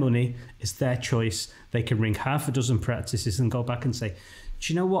 it's their money, it's their choice. They can ring half a dozen practices and go back and say,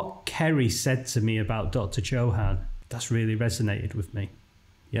 do you know what Kerry said to me about Dr. Chauhan? That's really resonated with me.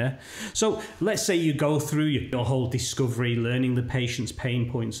 Yeah. So let's say you go through your whole discovery, learning the patient's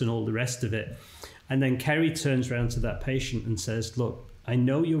pain points and all the rest of it. And then Kerry turns around to that patient and says, look, I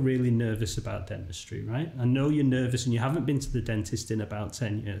know you're really nervous about dentistry, right? I know you're nervous and you haven't been to the dentist in about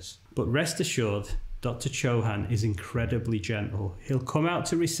 10 years. But rest assured, Dr. Chauhan is incredibly gentle. He'll come out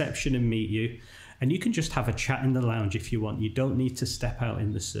to reception and meet you, and you can just have a chat in the lounge if you want. You don't need to step out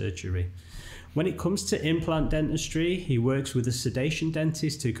in the surgery. When it comes to implant dentistry, he works with a sedation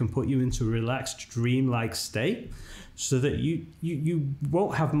dentist who can put you into a relaxed, dreamlike state so that you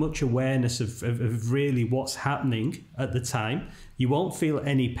won't have much awareness of really what's happening at the time. You won't feel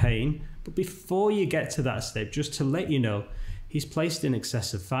any pain. But before you get to that step, just to let you know, he's placed in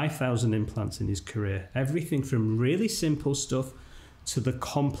excess of 5,000 implants in his career. Everything from really simple stuff to the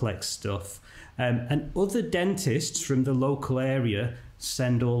complex stuff. And other dentists from the local area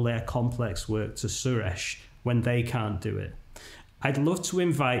send all their complex work to Suresh when they can't do it. I'd love to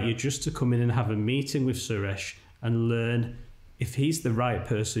invite you just to come in and have a meeting with Suresh and learn if he's the right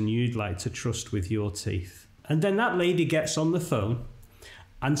person you'd like to trust with your teeth. And then that lady gets on the phone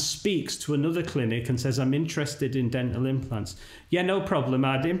and speaks to another clinic and says, I'm interested in dental implants. Yeah, no problem.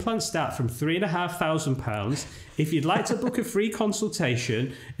 Our implants start from £3,500. If you'd like to book a free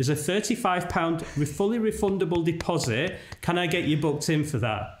consultation, is a £35 fully refundable deposit. Can I get you booked in for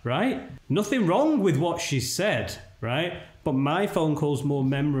that, right? Nothing wrong with what she said, right? But my phone call's more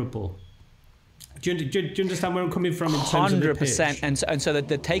memorable. Do you understand where I'm coming from in terms of the pitch? 100%. And so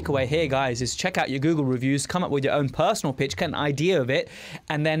the takeaway here, guys, is check out your Google reviews, come up with your own personal pitch, get an idea of it,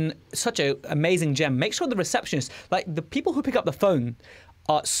 and then such an amazing gem. Make sure the receptionist, like the people who pick up the phone,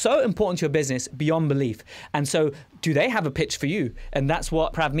 are so important to your business beyond belief. And so do they have a pitch for you? And that's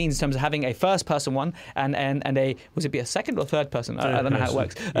what Prav means in terms of having a first person one and a, was it be a second or third person? I don't know how it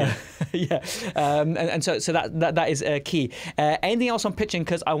works. Yeah. And so that is key. Anything else on pitching?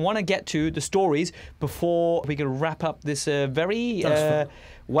 Because I want to get to the stories before we can wrap up this very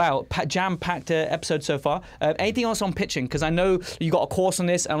wow, jam-packed episode so far. Anything else on pitching? Because I know you got a course on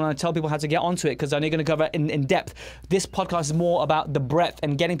this, and I want to tell people how to get onto it, because I know you're going to cover it in depth. This podcast is more about the breadth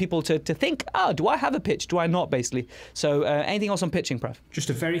and getting people to think, oh, do I have a pitch? Do I not, basically? So anything else on pitching, Prav? Just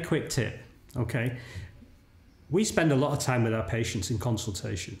a very quick tip, okay? We spend a lot of time with our patients in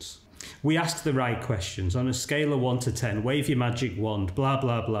consultations. We ask the right questions on a scale of 1 to 10, wave your magic wand, blah,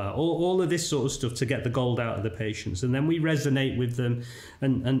 blah, blah, all of this sort of stuff to get the gold out of the patients. And then we resonate with them.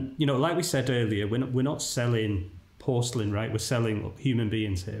 And you know, like we said earlier, we're not selling porcelain, right? We're selling human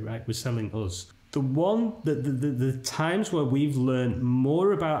beings here, right? We're selling us. The times where we've learned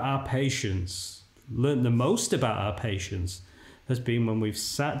more about our patients, learned the most about our patients, has been when we've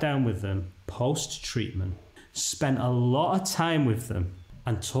sat down with them post-treatment, spent a lot of time with them,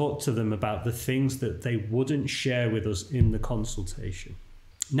 and talk to them about the things that they wouldn't share with us in the consultation.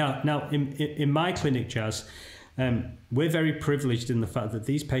 Now, in my clinic, Jazz, we're very privileged in the fact that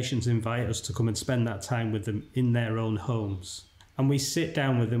these patients invite us to come and spend that time with them in their own homes. And we sit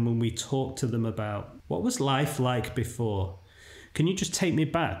down with them and we talk to them about, what was life like before? Can you just take me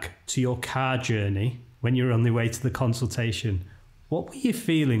back to your car journey when you were on the way to the consultation? What were you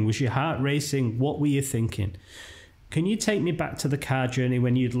feeling? Was your heart racing? What were you thinking? Can you take me back to the car journey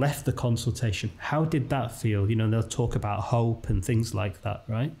when you'd left the consultation? How did that feel? You know, they'll talk about hope and things like that,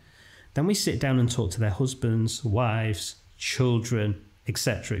 right? Then we sit down and talk to their husbands, wives, children,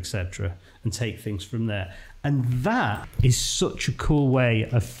 etc., and take things from there. And that is such a cool way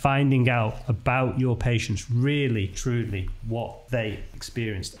of finding out about your patients, really, truly, what they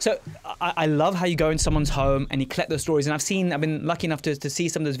experienced. So I love how you go into someone's home and you collect those stories. And I've been lucky enough to see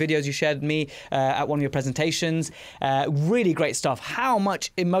some of those videos you shared with me at one of your presentations. Really great stuff. How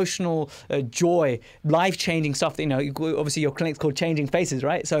much emotional joy, life-changing stuff. You know, obviously your clinic's called Changing Faces,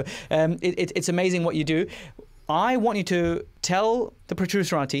 right? So it's amazing what you do. I want you to tell the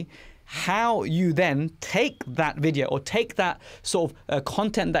Protruserati how you then take that video or take that sort of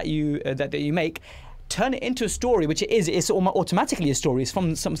content that you make turn it into a story, which it is. It's automatically a story. It's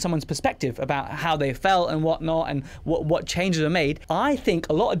from someone's perspective about how they felt and whatnot, and what changes are made. I think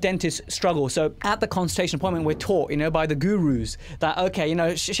a lot of dentists struggle. So at the consultation appointment, we're taught, by the gurus that,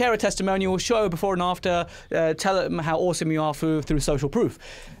 okay, share a testimonial, show before and after, tell them how awesome you are through social proof.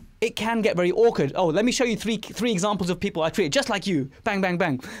 It can get very awkward. Oh, let me show you three examples of people I treated just like you. Bang, bang,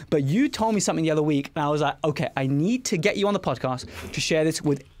 bang. But you told me something the other week, and I was like, okay, I need to get you on the podcast to share this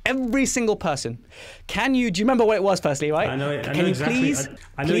with every single person. Do you remember what it was firstly, right? I know it. Can you please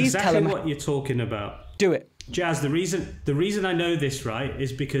tell them what you're talking about. Do it. Jazz, the reason I know this, right,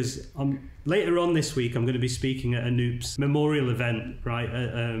 is because later on this week I'm going to be speaking at Anoop's memorial event, right,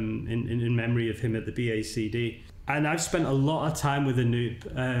 in memory of him at the BACD. And I've spent a lot of time with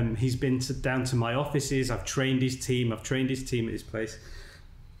Anoop. He's been down to my offices. I've trained his team. I've trained his team at his place.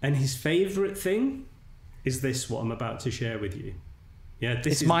 And his favourite thing is this, what I'm about to share with you. Yeah,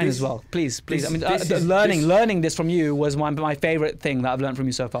 it's mine as well. Please. Learning this from you was my favourite thing that I've learned from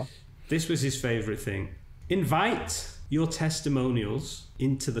you so far. This was his favourite thing. Invite your testimonials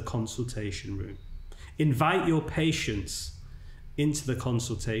into the consultation room. Invite your patients into the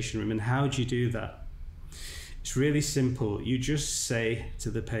consultation room. And how do you do that? It's really simple. You just say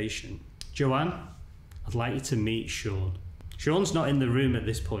to the patient, Joanne, I'd like you to meet Sean. Sean's not in the room at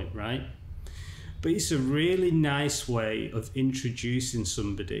this point, right? But it's a really nice way of introducing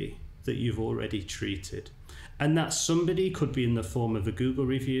somebody that you've already treated. And that somebody could be in the form of a Google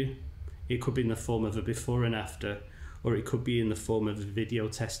review, it could be in the form of a before and after, or it could be in the form of a video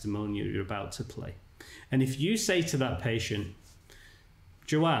testimonial you're about to play. And if you say to that patient,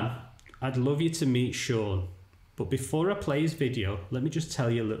 Joanne, I'd love you to meet Sean, but before I play his video, let me just tell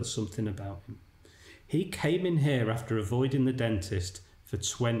you a little something about him. He came in here after avoiding the dentist for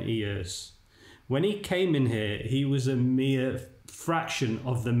 20 years. When he came in here, he was a mere fraction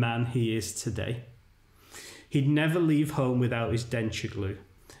of the man he is today. He'd never leave home without his denture glue.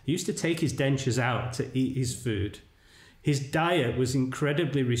 He used to take his dentures out to eat his food. His diet was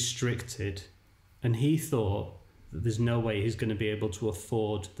incredibly restricted, and he thought that there's no way he's going to be able to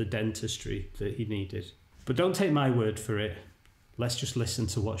afford the dentistry that he needed. But don't take my word for it. Let's just listen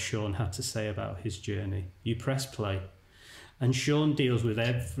to what Sean had to say about his journey. You press play, and Sean deals with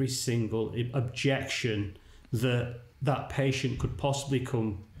every single objection that patient could possibly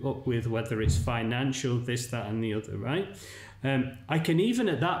come up with, whether it's financial, this, that, and the other, right? I can even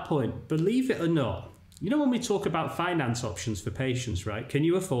at that point, believe it or not, when we talk about finance options for patients, right? Can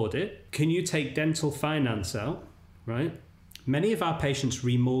you afford it? Can you take dental finance out, right? Many of our patients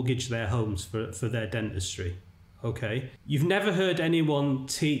remortgage their homes for their dentistry, okay? You've never heard anyone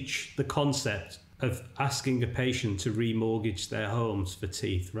teach the concept of asking a patient to remortgage their homes for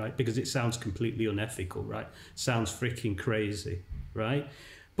teeth, right? Because it sounds completely unethical, right? Sounds freaking crazy, right?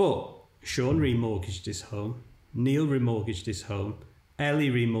 But Sean remortgaged his home. Neil remortgaged his home. Ellie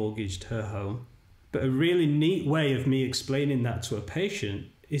remortgaged her home. But a really neat way of me explaining that to a patient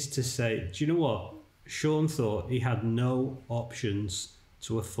is to say, do you know what? Sean thought he had no options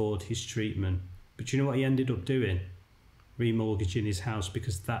to afford his treatment. But you know what he ended up doing? Remortgaging his house,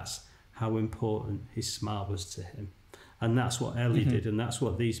 because that's how important his smile was to him. And that's what Ellie did, and that's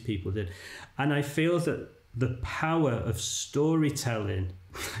what these people did. And I feel that the power of storytelling,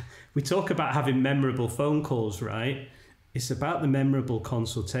 we talk about having memorable phone calls, right? It's about the memorable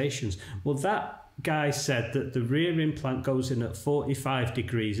consultations. Well, that guy said that the rear implant goes in at 45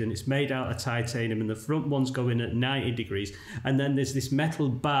 degrees and it's made out of titanium, and the front one's going at 90 degrees, and then there's this metal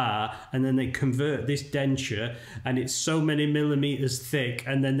bar, and then they convert this denture and it's so many millimeters thick,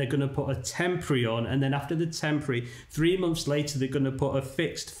 and then they're going to put a temporary on, and then after the temporary, 3 months later they're going to put a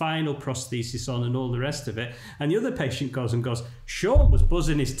fixed final prosthesis on and all the rest of it. And the other patient goes, Sean was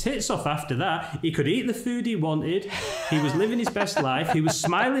buzzing his tits off after that. He could eat the food he wanted, he was living his best life, he was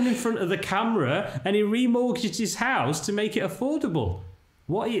smiling in front of the camera, and he remortgaged his house to make it affordable.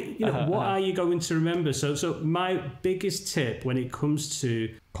 What are you going to remember? So my biggest tip when it comes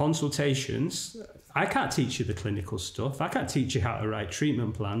to consultations, I can't teach you the clinical stuff. I can't teach you how to write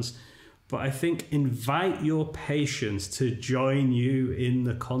treatment plans, but I think invite your patients to join you in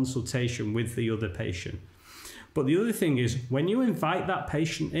the consultation with the other patient. But the other thing is, when you invite that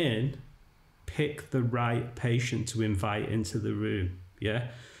patient in, pick the right patient to invite into the room. Yeah,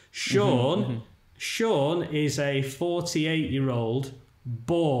 Sean is a 48-year-old,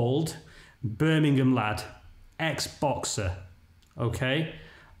 bald Birmingham lad, ex-boxer, okay?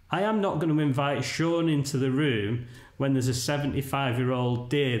 I am not going to invite Sean into the room when there's a 75-year-old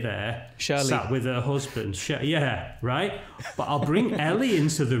dear there, Shirley, sat with her husband. Yeah, right? But I'll bring Ellie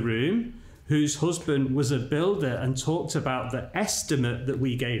into the room, whose husband was a builder and talked about the estimate that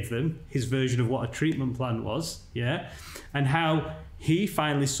we gave them, his version of what a treatment plan was, yeah, and how he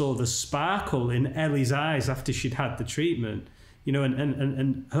finally saw the sparkle in Ellie's eyes after she'd had the treatment. You know,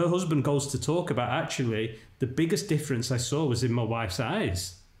 and her husband goes to talk about, actually, the biggest difference I saw was in my wife's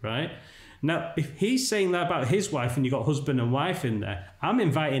eyes, right? Now, if he's saying that about his wife and you got husband and wife in there, I'm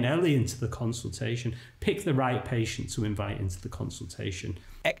inviting Ellie into the consultation. Pick the right patient to invite into the consultation.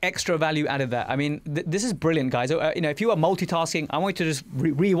 Extra value added there. I mean, this is brilliant, guys. You know, if you are multitasking, I want you to just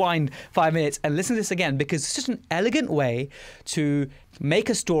rewind 5 minutes and listen to this again, because it's just an elegant way to make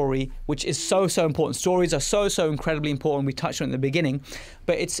a story, which is so important. Stories are so incredibly important. We touched on it in the beginning,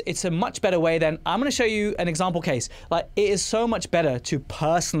 but it's a much better way than, I'm going to show you an example case. Like, it is so much better to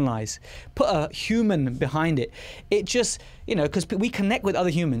personalize, put a human behind it. It just, you know, because we connect with other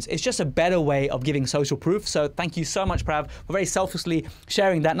humans. It's just a better way of giving social proof. So thank you so much, Prav, for very selflessly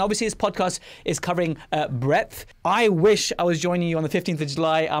sharing that. And obviously this podcast is covering breadth. I wish I was joining you on the 15th of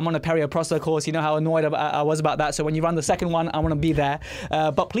July. I'm on a perio-prosto course. You know how annoyed I was about that. So when you run the second one, I want to be there.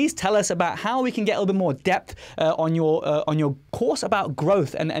 But please tell us about how we can get a little bit more depth on your course about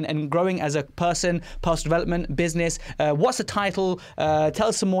growth and growing as a person, personal development, business. What's the title? Tell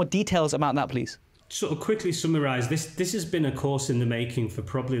us some more details about that, please. Sort of quickly summarize, this has been a course in the making for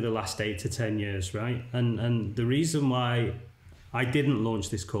probably the last 8 to 10 years, right? And the reason why I didn't launch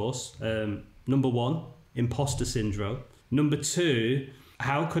this course, number one, imposter syndrome. Number two,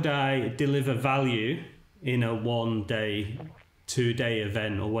 how could I deliver value in a 1 day, 2 day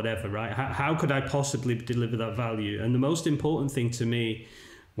event or whatever, right? How could I possibly deliver that value? And the most important thing to me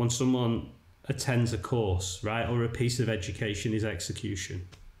when someone attends a course, right, or a piece of education is execution,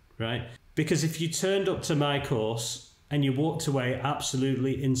 right? Because if you turned up to my course and you walked away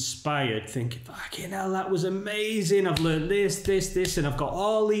absolutely inspired, thinking, fucking hell, that was amazing. I've learned this, and I've got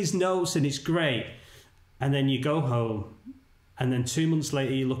all these notes and it's great. And then you go home and then 2 months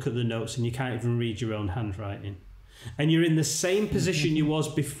later you look at the notes and you can't even read your own handwriting. And you're in the same position you was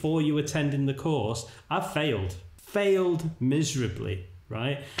before you attending the course. I've failed miserably,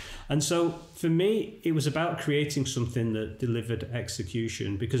 right? And so for me, it was about creating something that delivered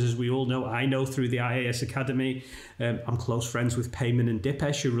execution, because as we all know, I know through the IAS Academy, I'm close friends with Payman and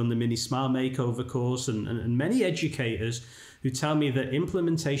Dipesh, who run the Mini Smile Makeover course, and many educators who tell me that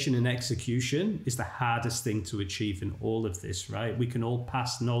implementation and execution is the hardest thing to achieve in all of this, right? We can all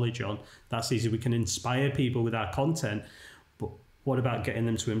pass knowledge on. That's easy. We can inspire people with our content, but what about getting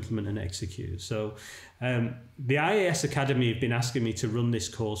them to implement and execute? So the IAS Academy have been asking me to run this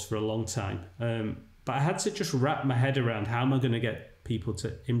course for a long time, but I had to just wrap my head around how am I going to get people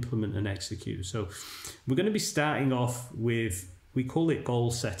to implement and execute. So we're going to be starting off with, we call it goal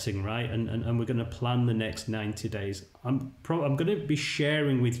setting, right? And we're going to plan the next 90 days. I'm going to be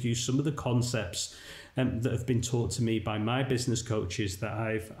sharing with you some of the concepts that have been taught to me by my business coaches that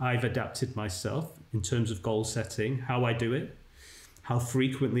I've adapted myself in terms of goal setting, how I do it, how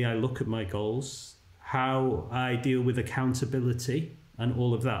frequently I look at my goals, how I deal with accountability and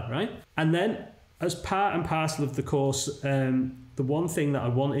all of that, right? And then as part and parcel of the course, the one thing that I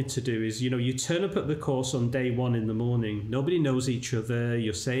wanted to do is, you know, you turn up at the course on day one in the morning, nobody knows each other,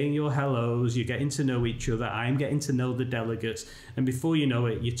 you're saying your hellos, you're getting to know each other, I'm getting to know the delegates, and before you know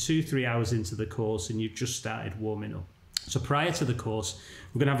it, you're 2-3 hours into the course and you've just started warming up. So prior to the course,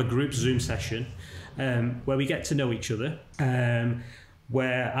 we're going to have a group Zoom session where we get to know each other,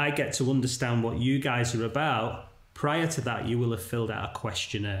 where I get to understand what you guys are about. Prior to that, you will have filled out a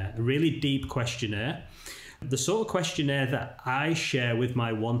questionnaire, a really deep questionnaire, the sort of questionnaire that I share with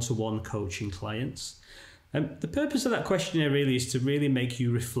my one-to-one coaching clients. The purpose of that questionnaire really is to really make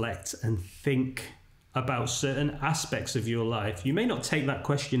you reflect and think about certain aspects of your life. You may not take that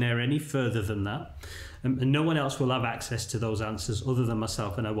questionnaire any further than that, and no one else will have access to those answers other than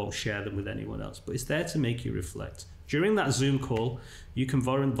myself, and I won't share them with anyone else, but it's there to make you reflect. During that Zoom call, you can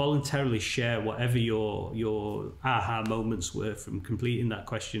voluntarily share whatever your aha moments were from completing that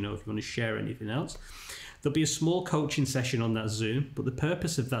questionnaire, if you want to share anything else. There'll be a small coaching session on that Zoom, but the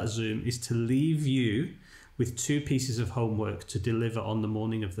purpose of that Zoom is to leave you with 2 pieces of homework to deliver on the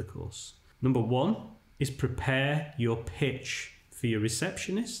morning of the course. Number 1 is prepare your pitch for your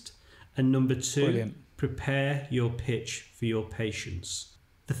receptionist, and number 2, brilliant, prepare your pitch for your patients.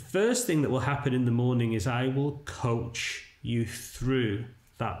 The first thing that will happen in the morning is I will coach you through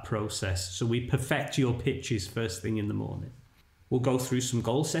that process. So we perfect your pitches first thing in the morning. We'll go through some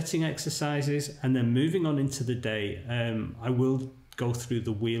goal setting exercises, and then moving on into the day, I will go through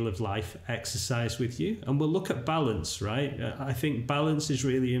the wheel of life exercise with you, and we'll look at balance, right? I think balance is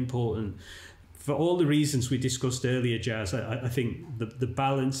really important for all the reasons we discussed earlier, Jazz, I think the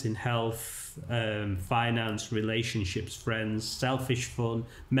balance in health, finance, relationships, friends, selfish fun,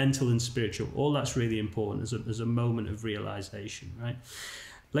 mental and spiritual, all that's really important as a moment of realization, right?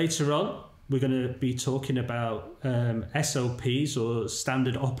 Later on, we're going to be talking about SOPs, or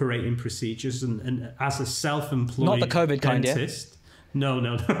standard operating procedures, and as a self-employed not the COVID kind, dentist. Yeah? No,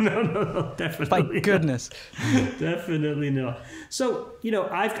 definitely. Thank goodness. Definitely not. So, you know,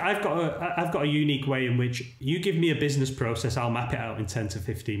 I've got a unique way in which you give me a business process, I'll map it out in 10 to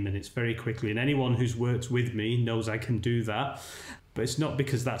 15 minutes very quickly. And anyone who's worked with me knows I can do that. But it's not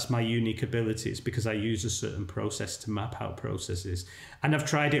because that's my unique ability. It's because I use a certain process to map out processes. And I've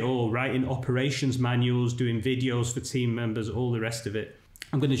tried it all, writing operations manuals, doing videos for team members, all the rest of it.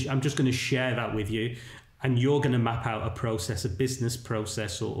 I'm just going to share that with you. And you're going to map out a process, a business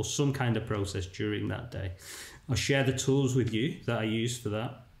process, or some kind of process during that day. I'll share the tools with you that I use for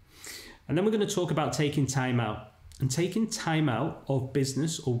that. And then we're going to talk about taking time out. And taking time out of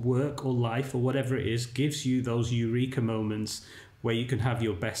business or work or life or whatever it is gives you those eureka moments where you can have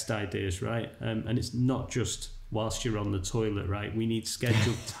your best ideas, right? And it's not just whilst you're on the toilet, right? We need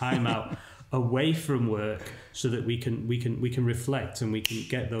scheduled time out away from work so that we can reflect and we can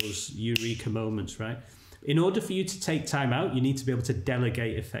get those eureka moments, right? In order for you to take time out, you need to be able to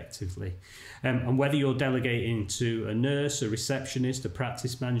delegate effectively. And whether you're delegating to a nurse, a receptionist, a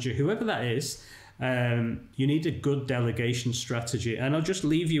practice manager, whoever that is, you need a good delegation strategy. And I'll just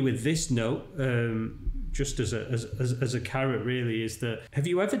leave you with this note, just as a carrot really, is that have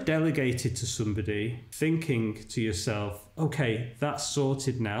you ever delegated to somebody thinking to yourself, okay, that's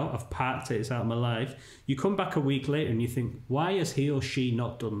sorted now, I've parked it, it's out of my life. You come back a week later and you think, why has he or she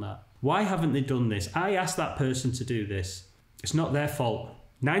not done that? Why haven't they done this? I asked that person to do this. It's not their fault.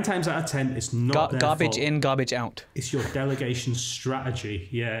 9 times out of 10, it's not their garbage fault. in, garbage out. It's your delegation strategy,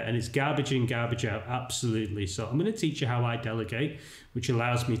 yeah, and it's garbage in, garbage out, absolutely. So I'm going to teach you how I delegate, which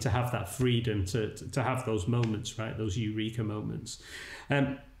allows me to have that freedom to have those moments, right, those eureka moments.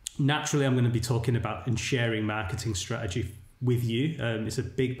 Naturally, I'm going to be talking about and sharing marketing strategy with you. It's a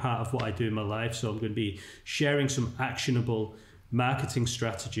big part of what I do in my life, so I'm going to be sharing some actionable marketing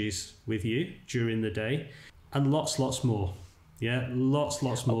strategies with you during the day, and lots more. Yeah, lots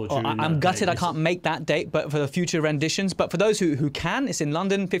more during that I'm gutted day. I can't make that date, but for the future renditions. But for those who can, it's in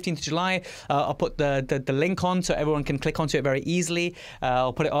London, 15th of July. I'll put the link on so everyone can click onto it very easily.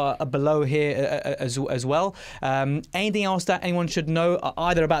 I'll put it below here as well. Anything else that anyone should know,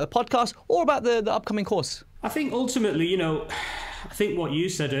 either about the podcast or about the upcoming course? I think ultimately, you know, I think what you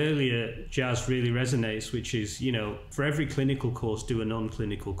said earlier, Jazz, really resonates, which is, you know, for every clinical course, do a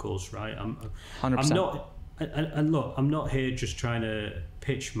non-clinical course, right? 100%. I'm not, and look, I'm not here just trying to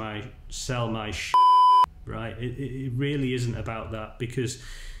sell my right? It really isn't about that, because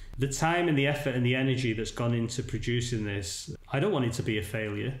the time and the effort and the energy that's gone into producing this, I don't want it to be a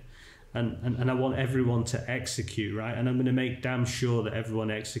failure. And I want everyone to execute, right? And I'm going to make damn sure that everyone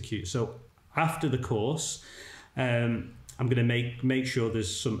executes. So after the course, I'm going to make sure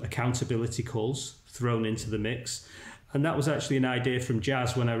there's some accountability calls thrown into the mix. And that was actually an idea from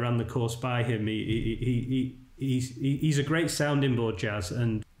Jazz when I ran the course by him. He's a great sounding board, Jazz.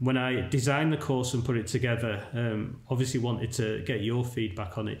 And when I designed the course and put it together, obviously wanted to get your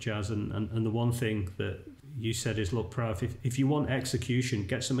feedback on it, Jazz. And the one thing that you said is, look, Prav, if you want execution,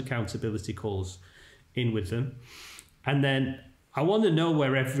 get some accountability calls in with them. And then I want to know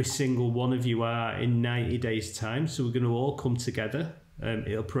where every single one of you are in 90 days' time. So we're going to all come together.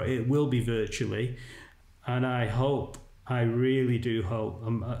 It will be virtually. And I really do hope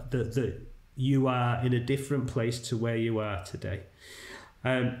that you are in a different place to where you are today.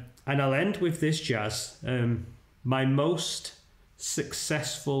 And I'll end with this, Jazz. My most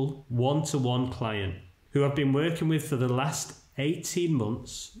successful one-to-one client, who I've been working with for the last 18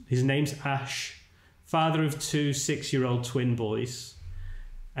 months, his name's Ash, father of 2 6-year-old twin boys.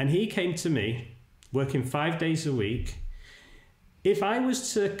 And he came to me, working 5 days a week. If I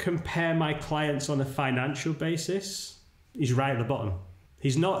was to compare my clients on a financial basis, he's right at the bottom.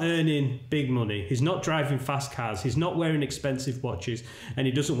 He's not earning big money. He's not driving fast cars. He's not wearing expensive watches. And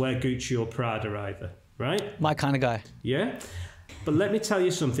he doesn't wear Gucci or Prada either, right? My kind of guy. Yeah. But let me tell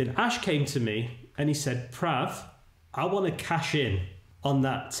you something. Ash came to me and he said, Prav, I want to cash in on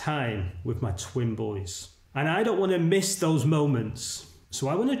that time with my twin boys. And I don't want to miss those moments. So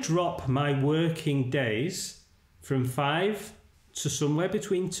I want to drop my working days from 5 to somewhere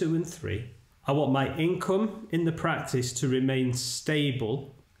between 2 and 3. I want my income in the practice to remain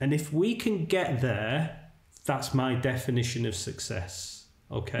stable. And if we can get there, that's my definition of success.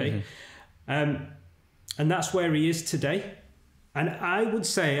 Okay. Mm-hmm. And that's where he is today. And I would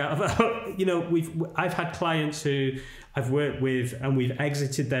say, you know, I've had clients who I've worked with and we've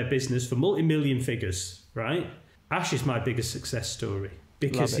exited their business for multi-million figures, right? Ash is my biggest success story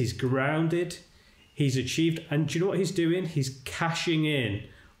because he's grounded, he's achieved, and do you know what he's doing? He's cashing in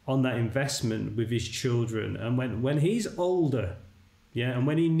on that investment with his children. And when he's older, yeah, and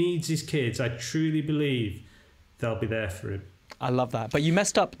when he needs his kids, I truly believe they'll be there for him. I love that. But you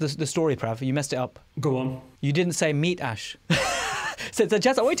messed up the story, Prav. You messed it up. Go on. You didn't say meet Ash. So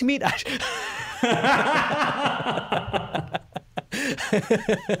Jazz, I want to meet Ash.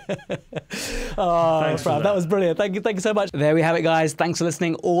 Oh, Prav, that was brilliant. Thank you so much. There we have it, guys. Thanks for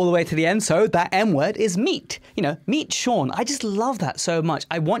listening all the way to the end. So that M word is meet. You know, meet Sean. I just love that so much.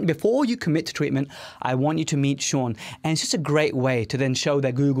 I want, before you commit to treatment, I want you to meet Sean. And it's just a great way to then show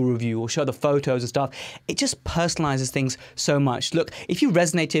their Google review or show the photos and stuff. It just personalizes things so much. Look, if you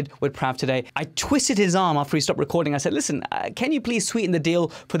resonated with Prav today, I twisted his arm after he stopped recording. I said, listen, can you please sweeten the deal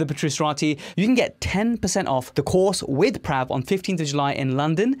for the Petruserati? You can get 10% off the course with Prav on 15th of July in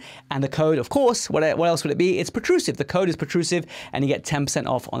London. And the code, of course, what else would it be? It's Petrusive. The code is Petrusive, and you get 10%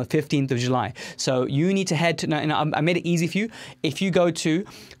 off on the 15th of July. So you need to head to, I made it easy for you. If you go to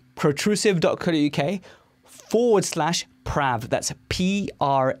protrusive.co.uk/Prav, that's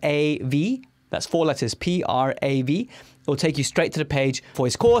P-R-A-V, that's 4 letters, P-R-A-V. It will take you straight to the page for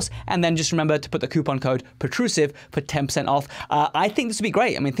his course, and then just remember to put the coupon code Petrusive for 10% off. I think this would be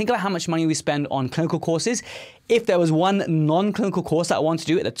great. I mean, think about how much money we spend on clinical courses. If there was one non-clinical course that I want to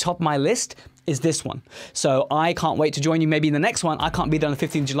do at the top of my list, is this one. So I can't wait to join you maybe in the next one. I can't be there on the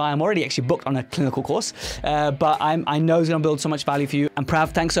 15th of July. I'm already actually booked on a clinical course, but I know it's going to build so much value for you. And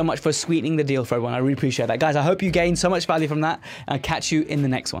Prav, thanks so much for sweetening the deal for everyone. I really appreciate that. Guys, I hope you gained so much value from that. I'll catch you in the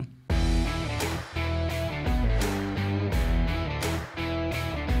next one.